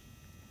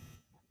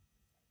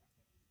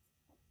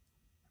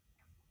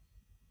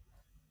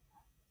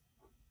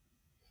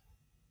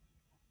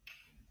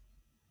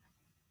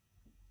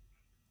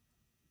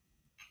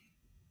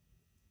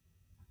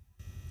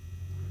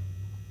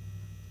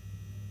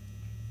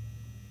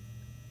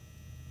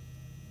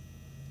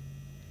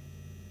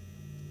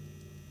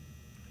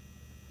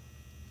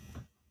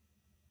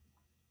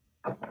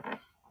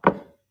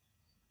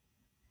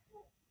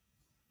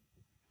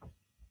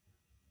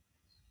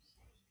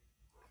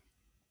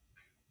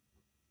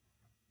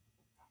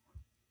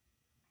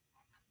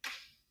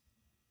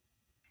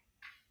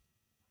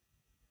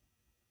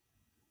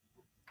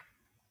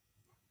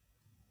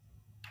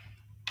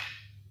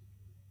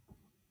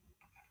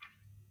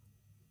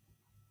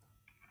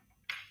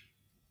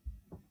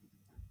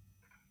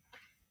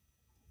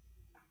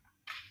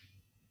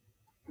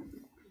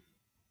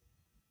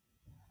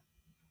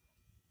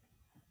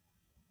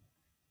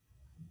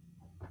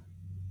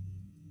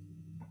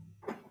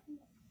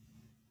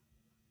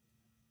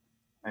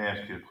 I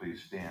ask you to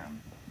please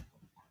stand.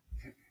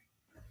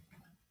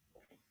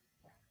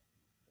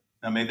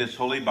 Now may this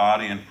holy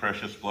body and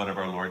precious blood of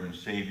our Lord and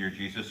Savior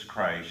Jesus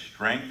Christ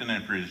strengthen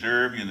and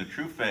preserve you in the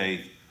true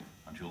faith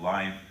unto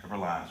life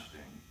everlasting.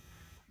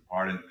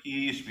 Depart in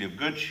peace, be of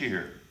good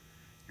cheer.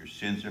 Your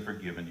sins are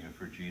forgiven you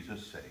for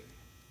Jesus' sake.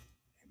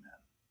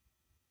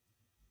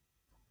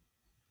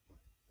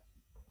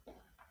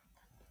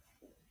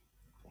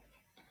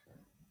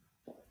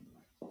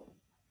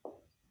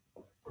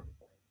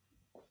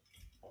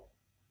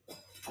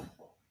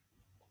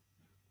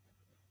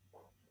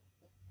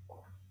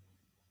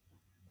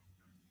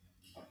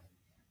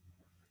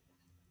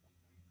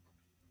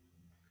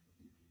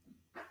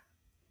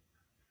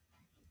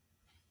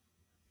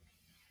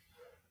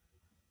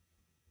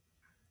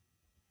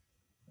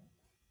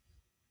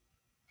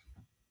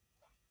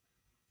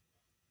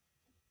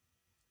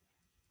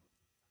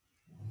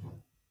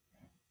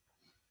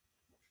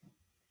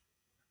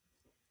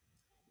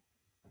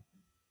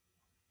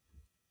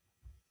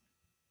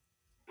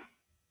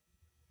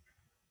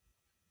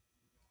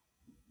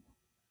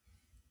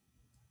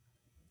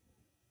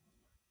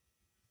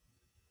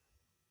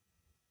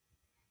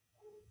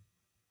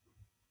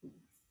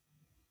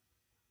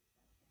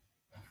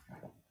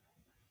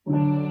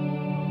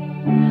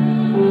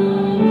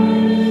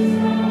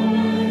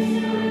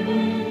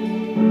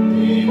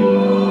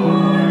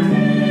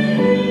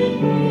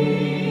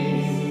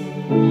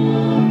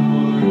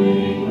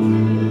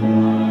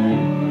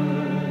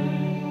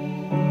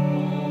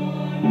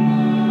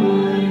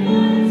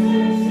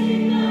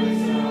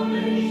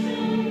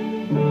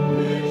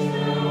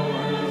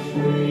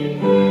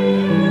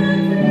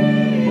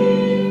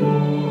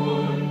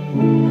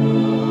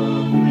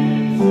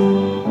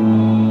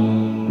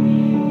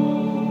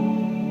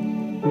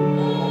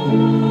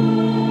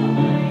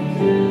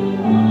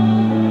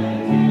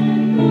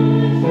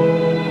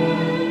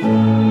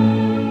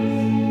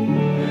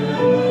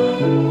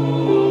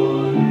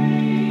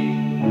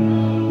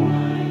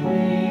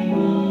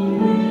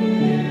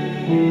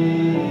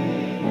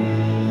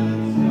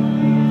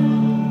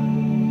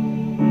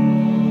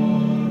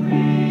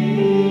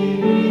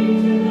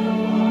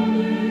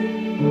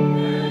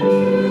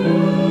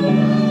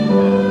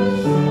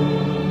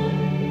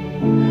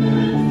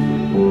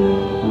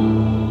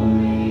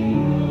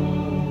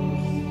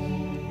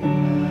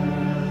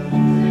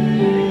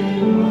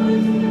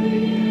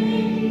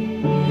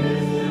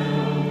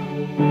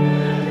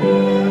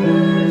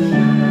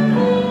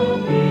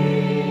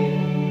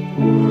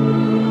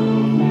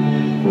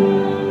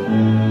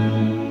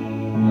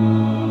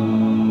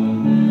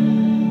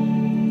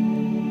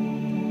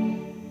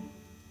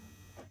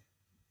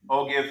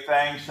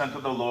 unto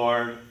the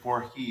Lord,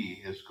 for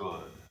he is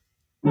good.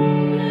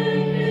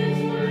 And his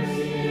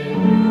mercy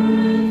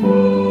endureth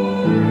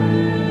forever.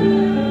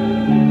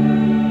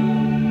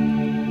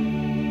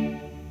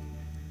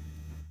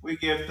 We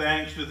give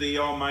thanks to thee,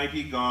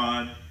 Almighty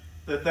God,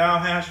 that thou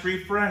hast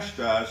refreshed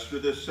us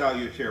through this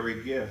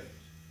salutary gift.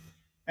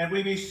 And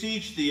we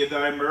beseech thee of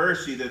thy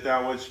mercy that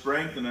thou wouldst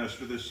strengthen us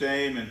through the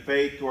same in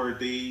faith toward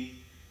thee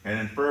and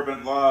in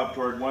fervent love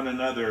toward one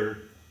another,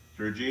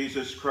 through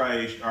Jesus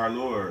Christ our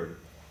Lord,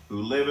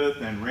 who liveth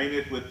and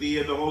reigneth with thee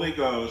in the Holy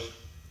Ghost,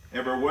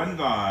 ever one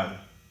God,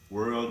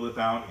 world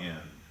without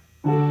end.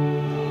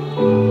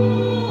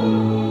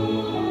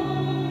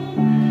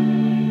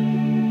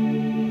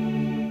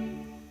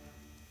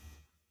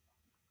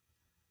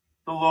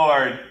 The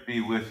Lord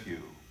be with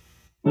you.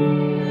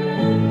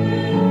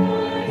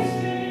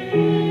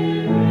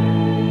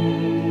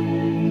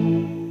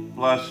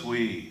 Bless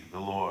we the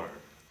Lord.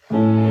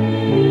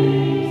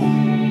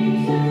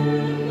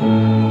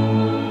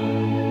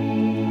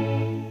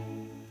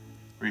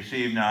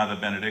 Receive now the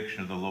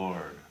benediction of the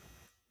Lord.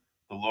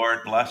 The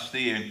Lord bless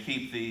thee and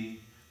keep thee.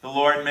 The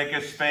Lord make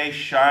his face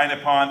shine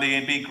upon thee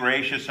and be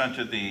gracious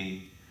unto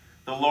thee.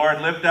 The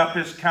Lord lift up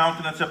his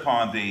countenance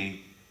upon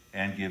thee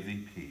and give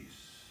thee peace.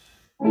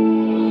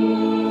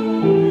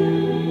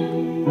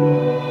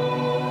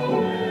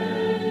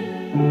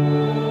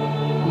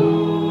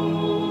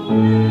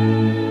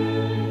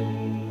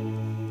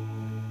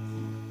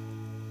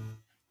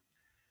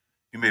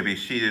 You may be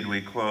seated.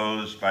 We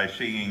close by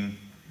singing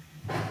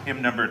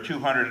hymn number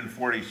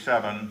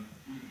 247,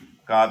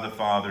 God the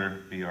Father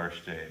be our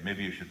stay.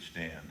 Maybe you should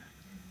stand,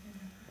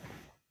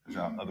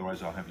 because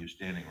otherwise I'll have you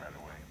standing right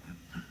away.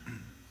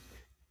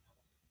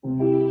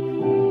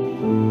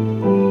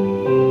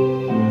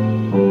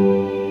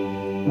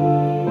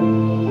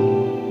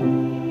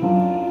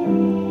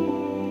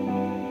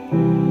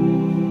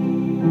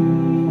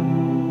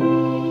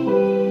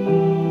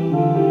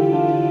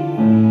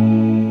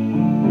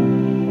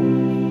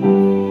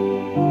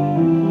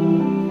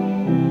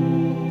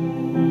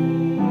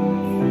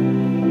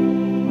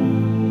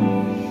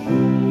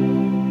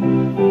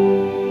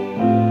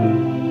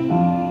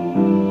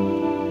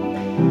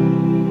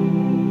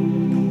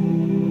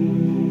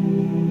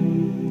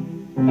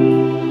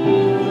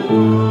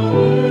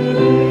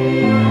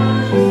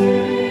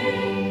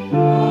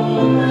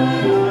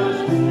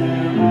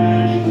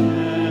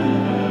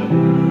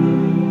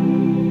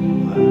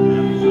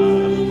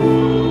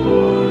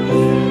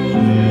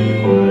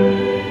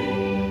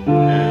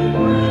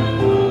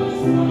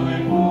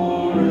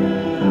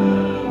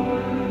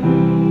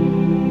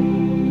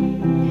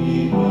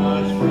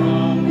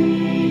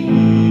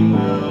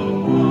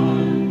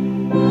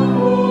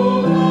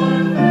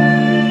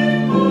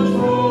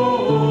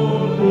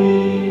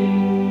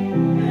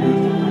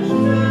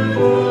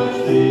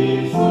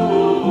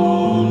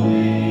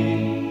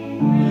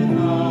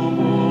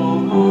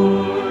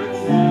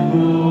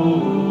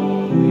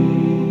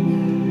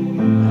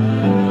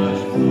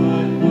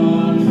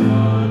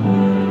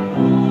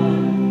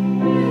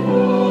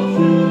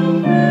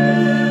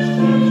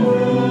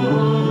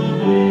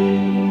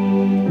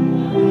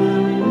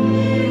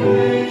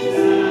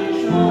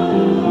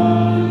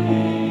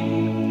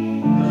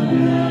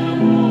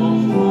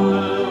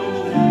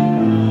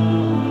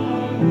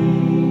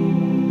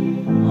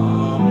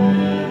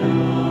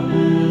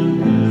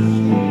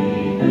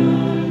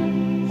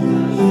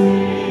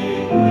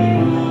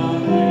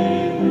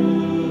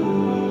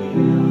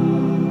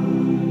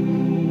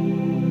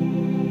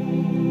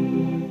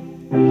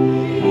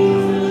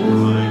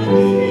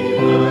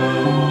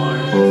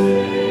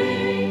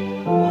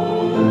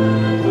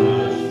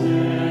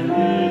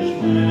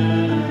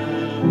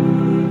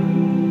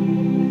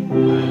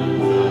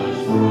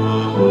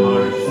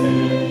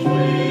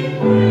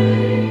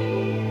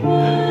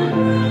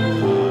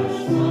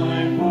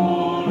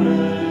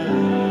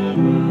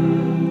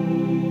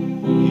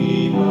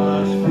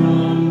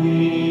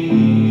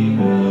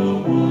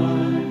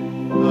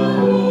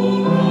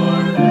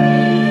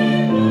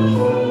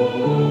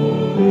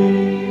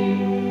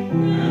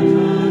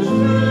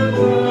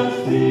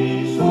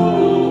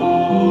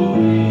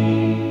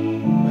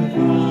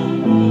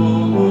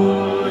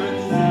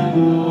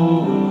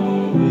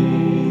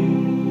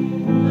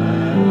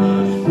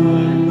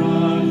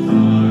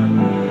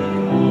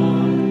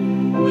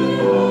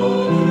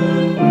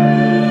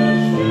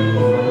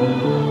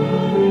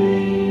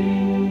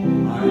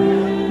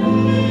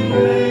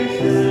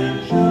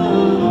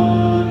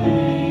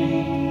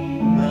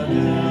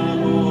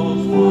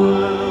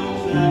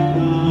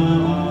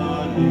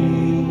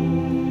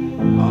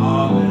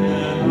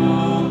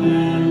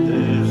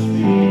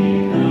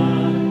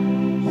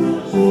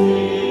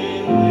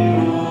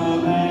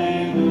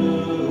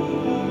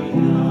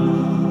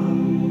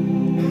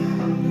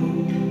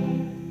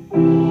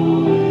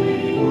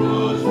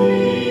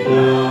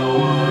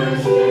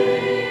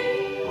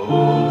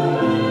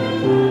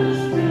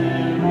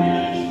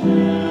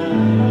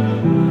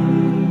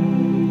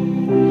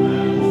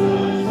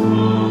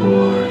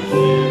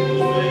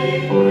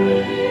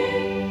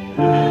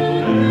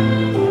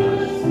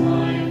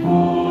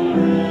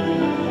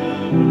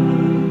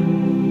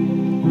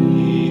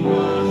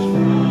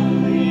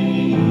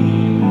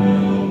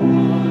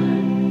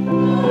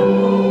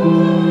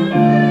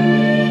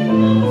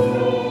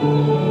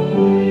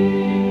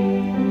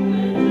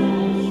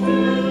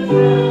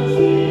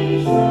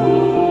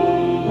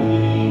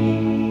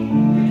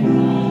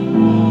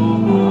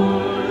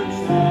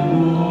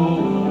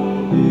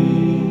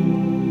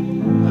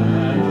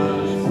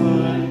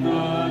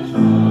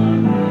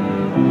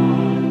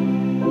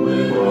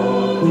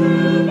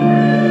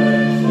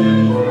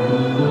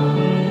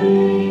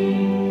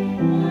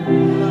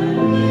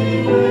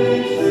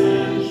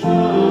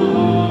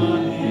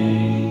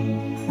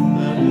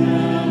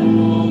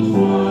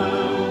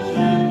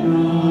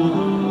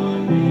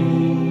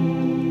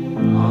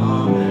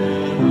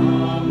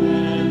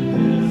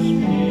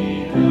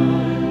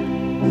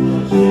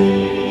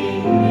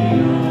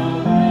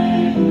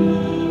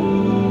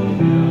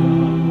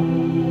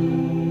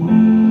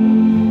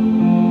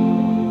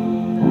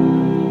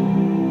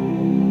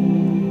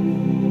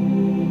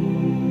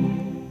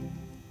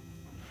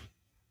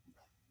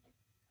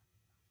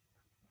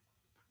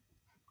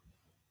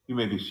 You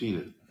may be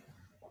seated.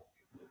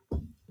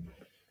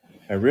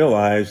 I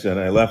realized that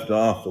I left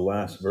off the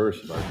last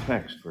verse of our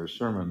text for a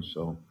sermon,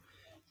 so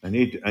I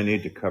need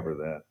to cover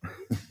that.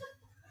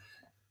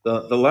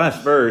 The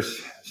last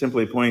verse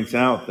simply points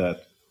out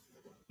that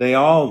they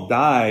all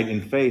died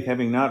in faith,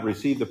 having not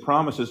received the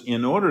promises,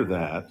 in order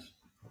that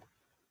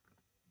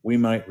we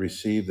might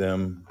receive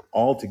them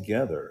all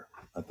together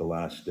at the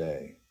last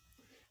day.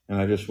 And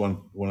I just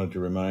wanted to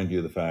remind you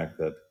of the fact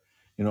that,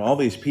 all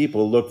these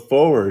people look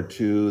forward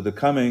to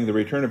the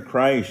return of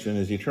Christ and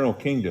his eternal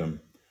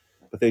kingdom,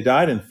 but they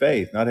died in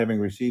faith, not having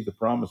received the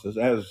promises,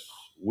 as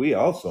we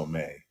also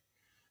may.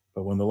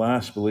 But when the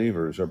last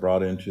believers are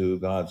brought into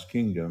God's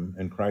kingdom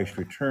and Christ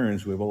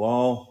returns, we will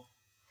all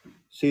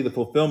see the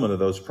fulfillment of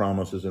those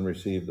promises and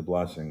receive the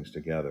blessings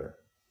together.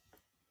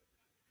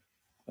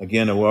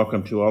 Again, a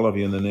welcome to all of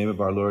you in the name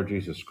of our Lord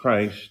Jesus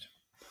Christ.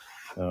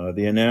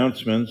 The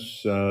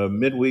announcements,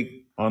 midweek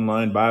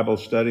online Bible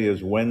study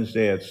is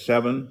Wednesday at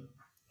 7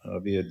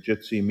 via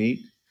Jitsi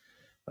Meet.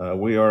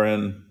 We are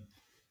in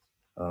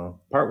most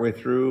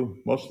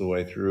of the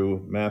way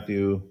through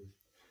Matthew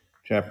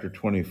chapter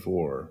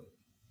 24,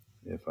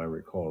 if I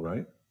recall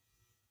right.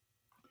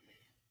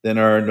 Then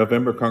our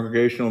November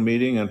congregational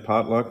meeting and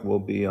potluck will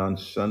be on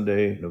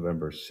Sunday,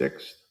 November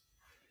 6th.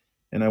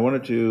 And I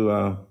wanted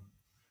to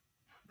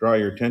draw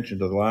your attention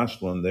to the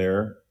last one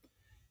there.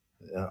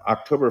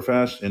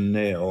 Oktoberfest in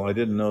Nail. I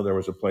didn't know there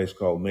was a place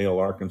called Nail,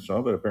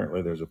 Arkansas, but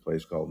apparently there's a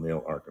place called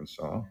Nail,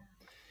 Arkansas.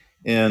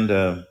 And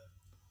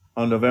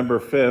on November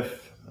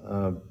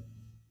 5th,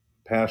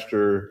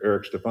 Pastor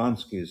Eric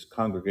Stefanski's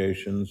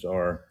congregations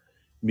are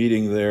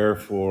meeting there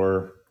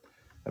for,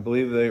 I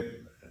believe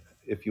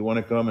if you want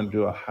to come and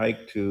do a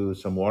hike to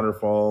some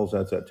waterfalls,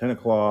 that's at 10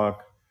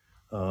 o'clock.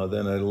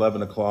 Then at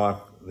 11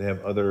 o'clock, they have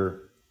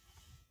other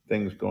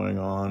things going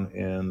on,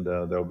 and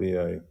there'll be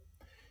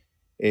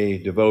a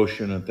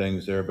devotion and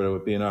things there, but it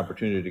would be an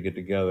opportunity to get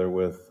together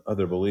with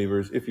other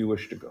believers if you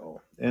wish to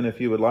go. And if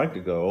you would like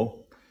to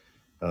go,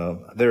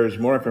 there's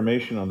more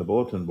information on the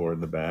bulletin board in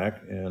the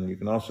back, and you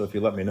can also, if you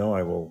let me know,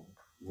 I will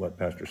let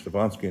Pastor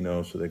Stefanski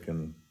know so they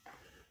can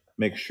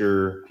make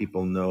sure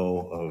people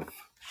know of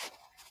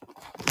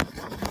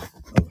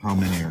how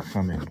many are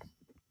coming.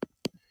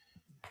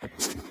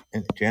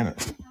 And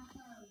Janet,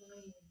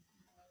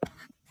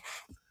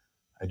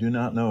 I do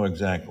not know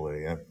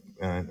exactly.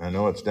 I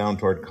know it's down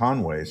toward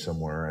Conway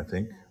somewhere, I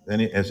think.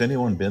 Has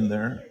anyone been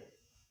there?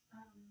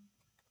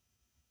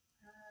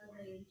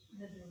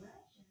 The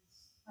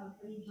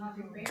directions of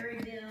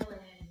Berryville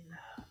and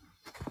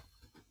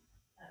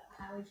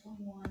Highway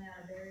 21 out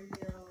of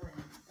Berryville,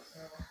 and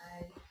so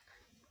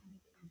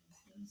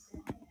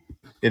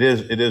It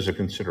is a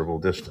considerable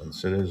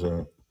distance. It is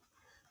a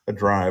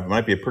drive. It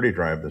might be a pretty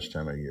drive this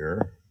time of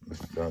year,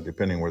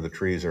 depending where the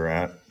trees are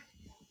at.